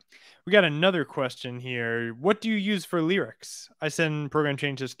 We got another question here. What do you use for lyrics? I send program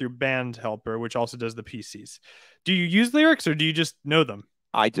changes through Band Helper, which also does the PCs. Do you use lyrics or do you just know them?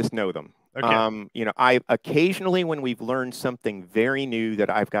 I just know them. Okay. I occasionally, when we've learned something very new that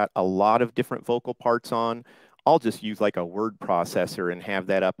I've got a lot of different vocal parts on, I'll just use like a word processor and have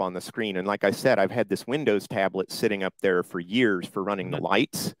that up on the screen. And like I said, I've had this Windows tablet sitting up there for years for running the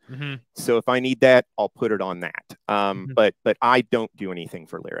lights. So if I need that, I'll put it on that. But I don't do anything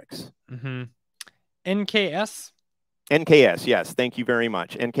for lyrics. NKS? NKS, yes. Thank you very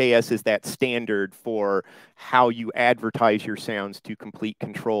much. NKS is that standard for how you advertise your sounds to complete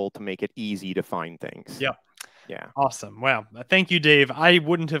control to make it easy to find things. Yeah. Awesome. Wow. Thank you, Dave. I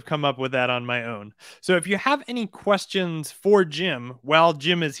wouldn't have come up with that on my own. So if you have any questions for Jim while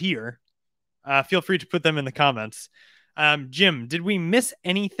Jim is here, feel free to put them in the comments. Jim, did we miss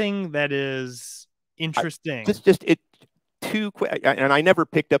anything that is interesting? Too quick, and I never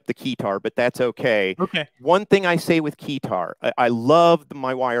picked up the keytar, but that's okay. One thing I say with keytar, I love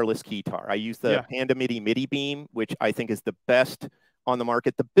my wireless keytar. I use the Panda MIDI Beam, which I think is the best on the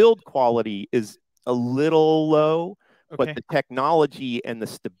market. The build quality is a little low, but the technology and the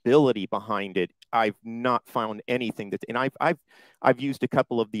stability behind it, I've not found anything that. And I've used a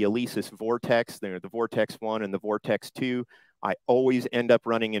couple of the Alesis Vortex, the Vortex 1 and the Vortex 2. I always end up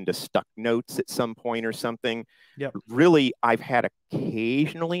running into stuck notes at some point or something. Really, I've had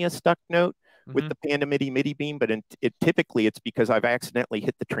occasionally a stuck note with the Panda MIDI Beam, but typically it's because I've accidentally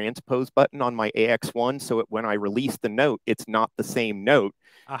hit the transpose button on my AX1. So when I release the note, it's not the same note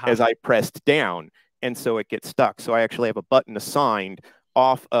as I pressed down. And so it gets stuck. So I actually have a button assigned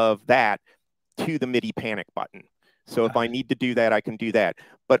off of that to the MIDI panic button. So if I need to do that, I can do that.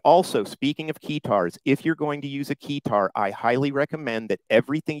 But also, speaking of keytars, if you're going to use a keytar, I highly recommend that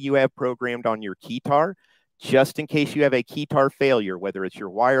everything you have programmed on your keytar, just in case you have a keytar failure, whether it's your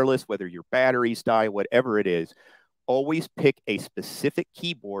wireless, whether your batteries die, whatever it is, always pick a specific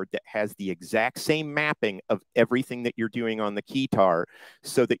keyboard that has the exact same mapping of everything that you're doing on the keytar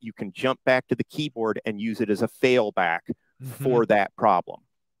so that you can jump back to the keyboard and use it as a failback for that problem.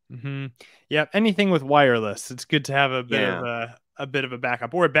 Yeah, anything with wireless, it's good to have a bit of a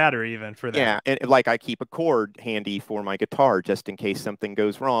backup, or a battery even for that. Yeah, and like I keep a cord handy for my guitar just in case something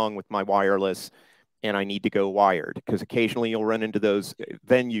goes wrong with my wireless and I need to go wired, because occasionally you'll run into those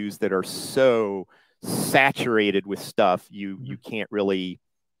venues that are so saturated with stuff you can't really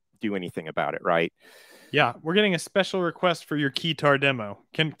do anything about it, right? Yeah, we're getting a special request for your keytar demo.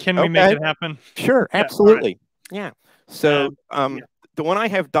 Can we make it happen? Sure, absolutely. Yeah. So the one I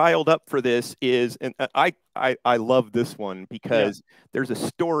have dialed up for this is, and I love this one because there's a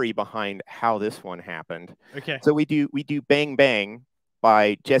story behind how this one happened. So we do Bang Bang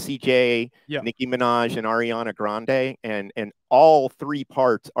by Jessie J, Nicki Minaj, and Ariana Grande, and all three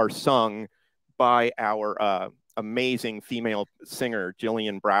parts are sung by our amazing female singer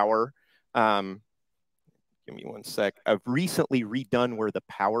Jillian Brower. Give me one sec. I've recently redone where the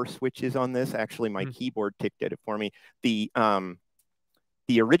power switch is on this. Actually, my keyboard did it for me.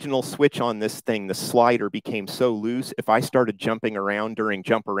 The original switch on this thing, the slider, became so loose. If I started jumping around during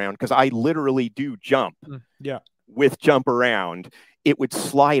jump around, because I literally do jump with jump around, it would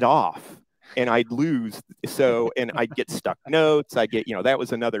slide off. and I'd lose. So, and I'd get stuck notes. I get, that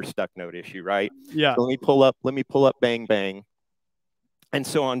was another stuck note issue, right? Yeah. So let me pull up Bang Bang. And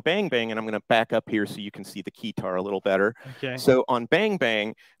so on Bang Bang, and I'm going to back up here so you can see the keytar a little better. Okay. So on Bang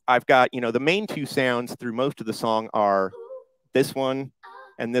Bang, I've got, the main two sounds through most of the song are this one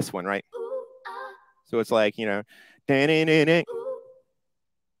and this one, right? So it's like, and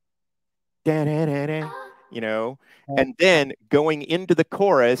then going into the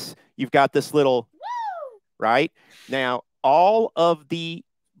chorus, you've got this little, right? Now, all of the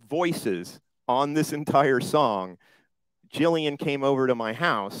voices on this entire song, Jillian came over to my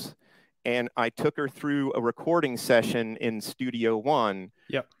house and I took her through a recording session in Studio One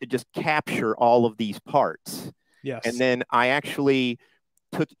to just capture all of these parts. Yes. And then I actually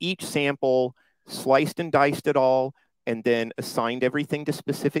took each sample, sliced and diced it all, and then assigned everything to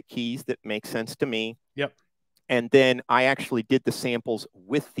specific keys that make sense to me. Yep. And then I actually did the samples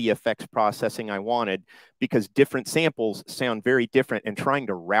with the effects processing I wanted, because different samples sound very different, and trying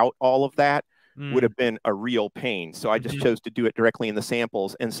to route all of that would have been a real pain. So I just chose to do it directly in the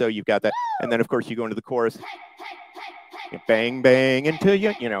samples. And so you've got that. And then, of course, you go into the chorus, bang, bang until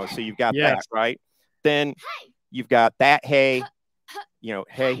so you've got that, right? Then you've got that, hey,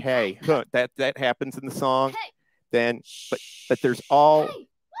 hey, hey, huh, that happens in the song. Then, but there's all,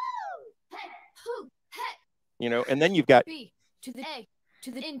 and then you've got B to the A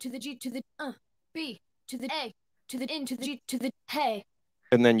to the N to the G to the B to the A to the N to the G to the hey.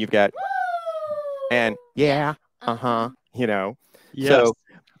 And then you've got and Yes. So,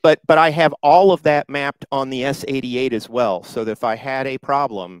 but I have all of that mapped on the S88 as well, so that if I had a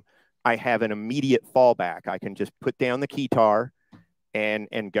problem, I have an immediate fallback. I can just put down the keytar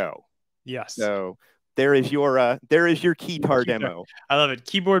and go. Yes. So there is your keytar demo. I love it.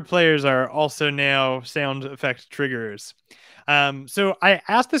 Keyboard players are also now sound effect triggers. So I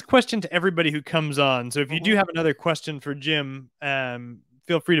asked this question to everybody who comes on. So if you do have another question for Jim,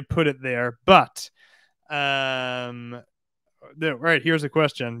 feel free to put it there. But right, here's a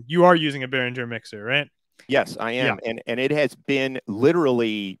question. You are using a Behringer mixer, right? Yes, I am. Yeah. And it has been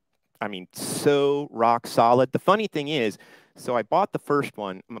literally, so rock solid. The funny thing is, so I bought the first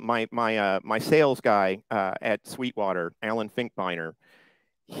one. My sales guy at Sweetwater, Alan Finkbeiner,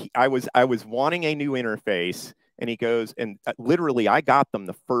 I was wanting a new interface, and he goes, and literally I got them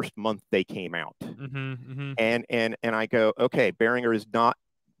the first month they came out. And I go, okay, Behringer is not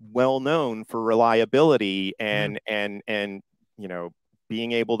well known for reliability and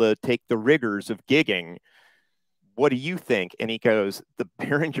being able to take the rigors of gigging. What do you think? And he goes, the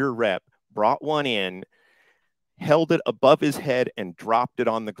Behringer rep brought one in, held it above his head, and dropped it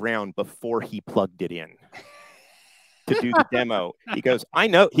on the ground before he plugged it in to do the demo. He goes, I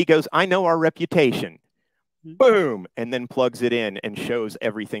know our reputation. Boom. And then plugs it in and shows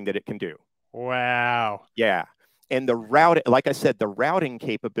everything that it can do. Wow. Yeah. And the routing, like I said, the routing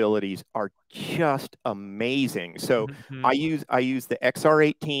capabilities are just amazing. So I use the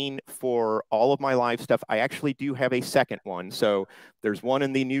XR18 for all of my live stuff. I actually do have a second one. So there's one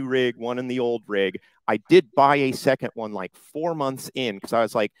in the new rig, one in the old rig. I did buy a second one like 4 months in, because I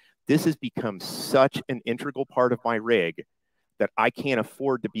was like, this has become such an integral part of my rig that I can't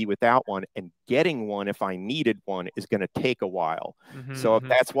afford to be without one, and getting one if I needed one is going to take a while. So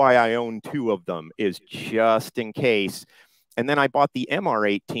that's why I own 2 of them, is just in case. And then I bought the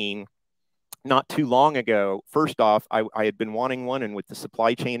MR18 not too long ago. First off, I had been wanting one, and with the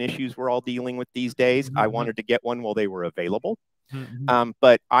supply chain issues we're all dealing with these days, I wanted to get one while they were available.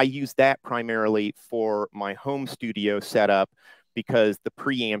 But I use that primarily for my home studio setup, because the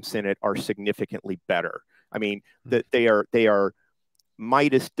preamps in it are significantly better. That they are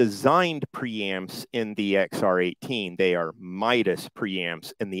Midas designed preamps in the XR18. They are Midas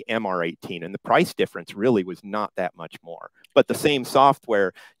preamps in the MR18, and the price difference really was not that much more. But the same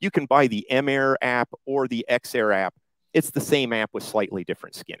software, you can buy the MAir app or the XAir app. It's the same app with slightly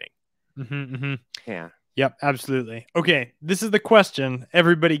different skinning. Yeah. Yep, absolutely. Okay, this is the question.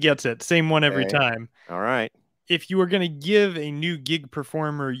 Everybody gets it. Same one every time. All right. If you were going to give a new gig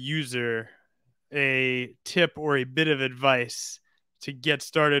performer user a tip or a bit of advice to get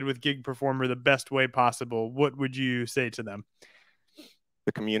started with gig performer the best way possible, what would you say to them?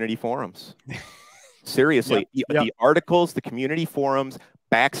 The community forums. Seriously, the articles, the community forums,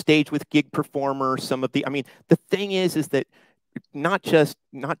 backstage with gig performer, some of the, the thing is that not just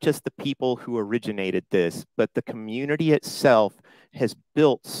the people who originated this, but the community itself has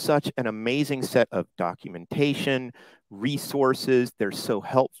built such an amazing set of documentation, resources. They're so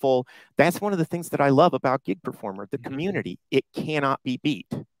helpful. That's one of the things that I love about gig performer, the community. It cannot be beat.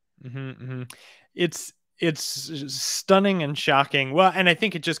 It's it's stunning and shocking. Well, and I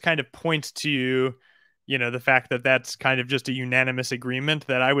think it just kind of points to, you know, the fact that that's kind of just a unanimous agreement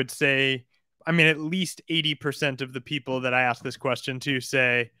that I would say, I mean, at least 80% of the people that I ask this question to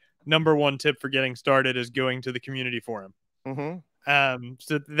say, number one tip for getting started is going to the community forum.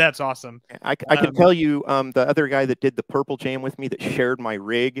 So that's awesome. I can tell you, the other guy that did the Purple Jam with me that shared my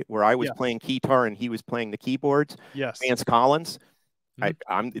rig where I was playing guitar and he was playing the keyboards, Vance Collins.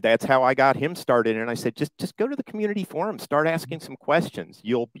 That's how I got him started. And I said, just go to the community forum, start asking some questions.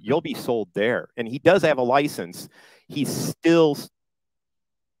 You'll be sold there. And he does have a license. He's still.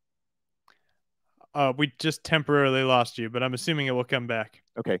 We just temporarily lost you, but I'm assuming it will come back.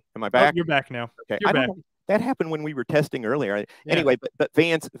 Okay. Am I back? Oh, you're back now. Okay. You're back. That happened when we were testing earlier. Anyway, but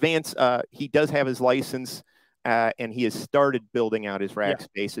Vance, he does have his license, and he has started building out his rack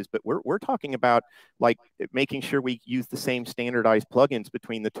spaces. But we're talking about like making sure we use the same standardized plugins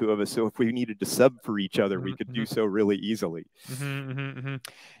between the two of us. So if we needed to sub for each other, we could do so really easily.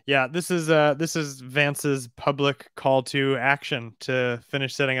 Yeah, this is Vance's public call to action to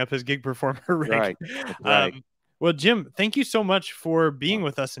finish setting up his gig performer rig. Right. Well, Jim, thank you so much for being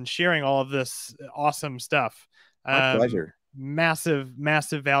with us and sharing all of this awesome stuff. My pleasure. Massive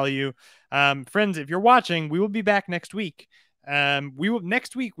value. Friends, if you're watching, we will be back next week.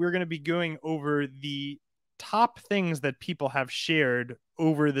 Next week, we're going to be going over the top things that people have shared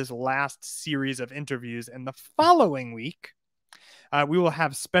over this last series of interviews. And the following week, we will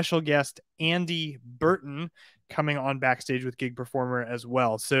have special guest Andy Burton coming on Backstage with Gig Performer as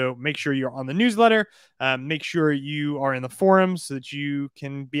well. So make sure you're on the newsletter. Make sure you are in the forums so that you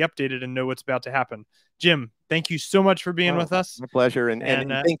can be updated and know what's about to happen. Jim, thank you so much for being with us. My pleasure. And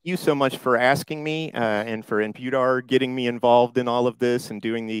thank you so much for asking me and for Impudar getting me involved in all of this and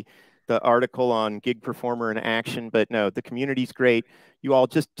doing the article on Gig Performer in action. But no, the community's great. You all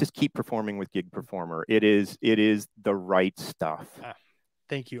just keep performing with Gig Performer. It is the right stuff.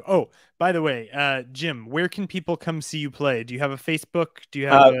 Thank you. Oh, by the way, Jim, where can people come see you play? Do you have a Facebook? Do you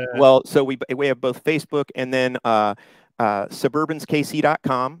have well, so we have both Facebook and then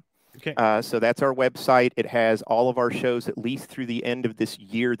suburbanskc.com. Okay. So that's our website. It has all of our shows at least through the end of this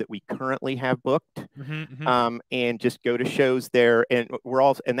year that we currently have booked. And just go to shows there, and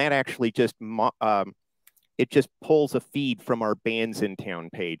that actually just it just pulls a feed from our Bands in Town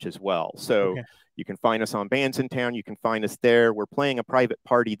page as well. So you can find us on Bands in Town. You can find us there. We're playing a private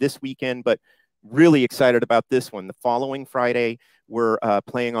party this weekend, but really excited about this one. The following Friday, we're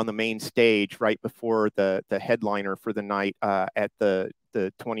playing on the main stage right before the headliner for the night at the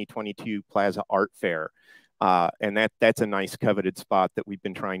 2022 Plaza Art Fair. And that's a nice coveted spot that we've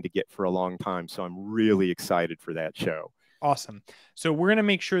been trying to get for a long time. So I'm really excited for that show. Awesome. So we're going to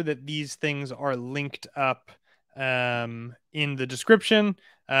make sure that these things are linked up in the description.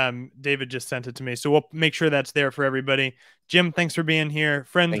 David just sent it to me, so we'll make sure that's there for everybody. Jim, thanks for being here.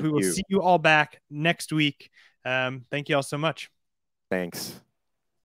 Friends, we will see you all back next week. Thank you all so much. Thanks.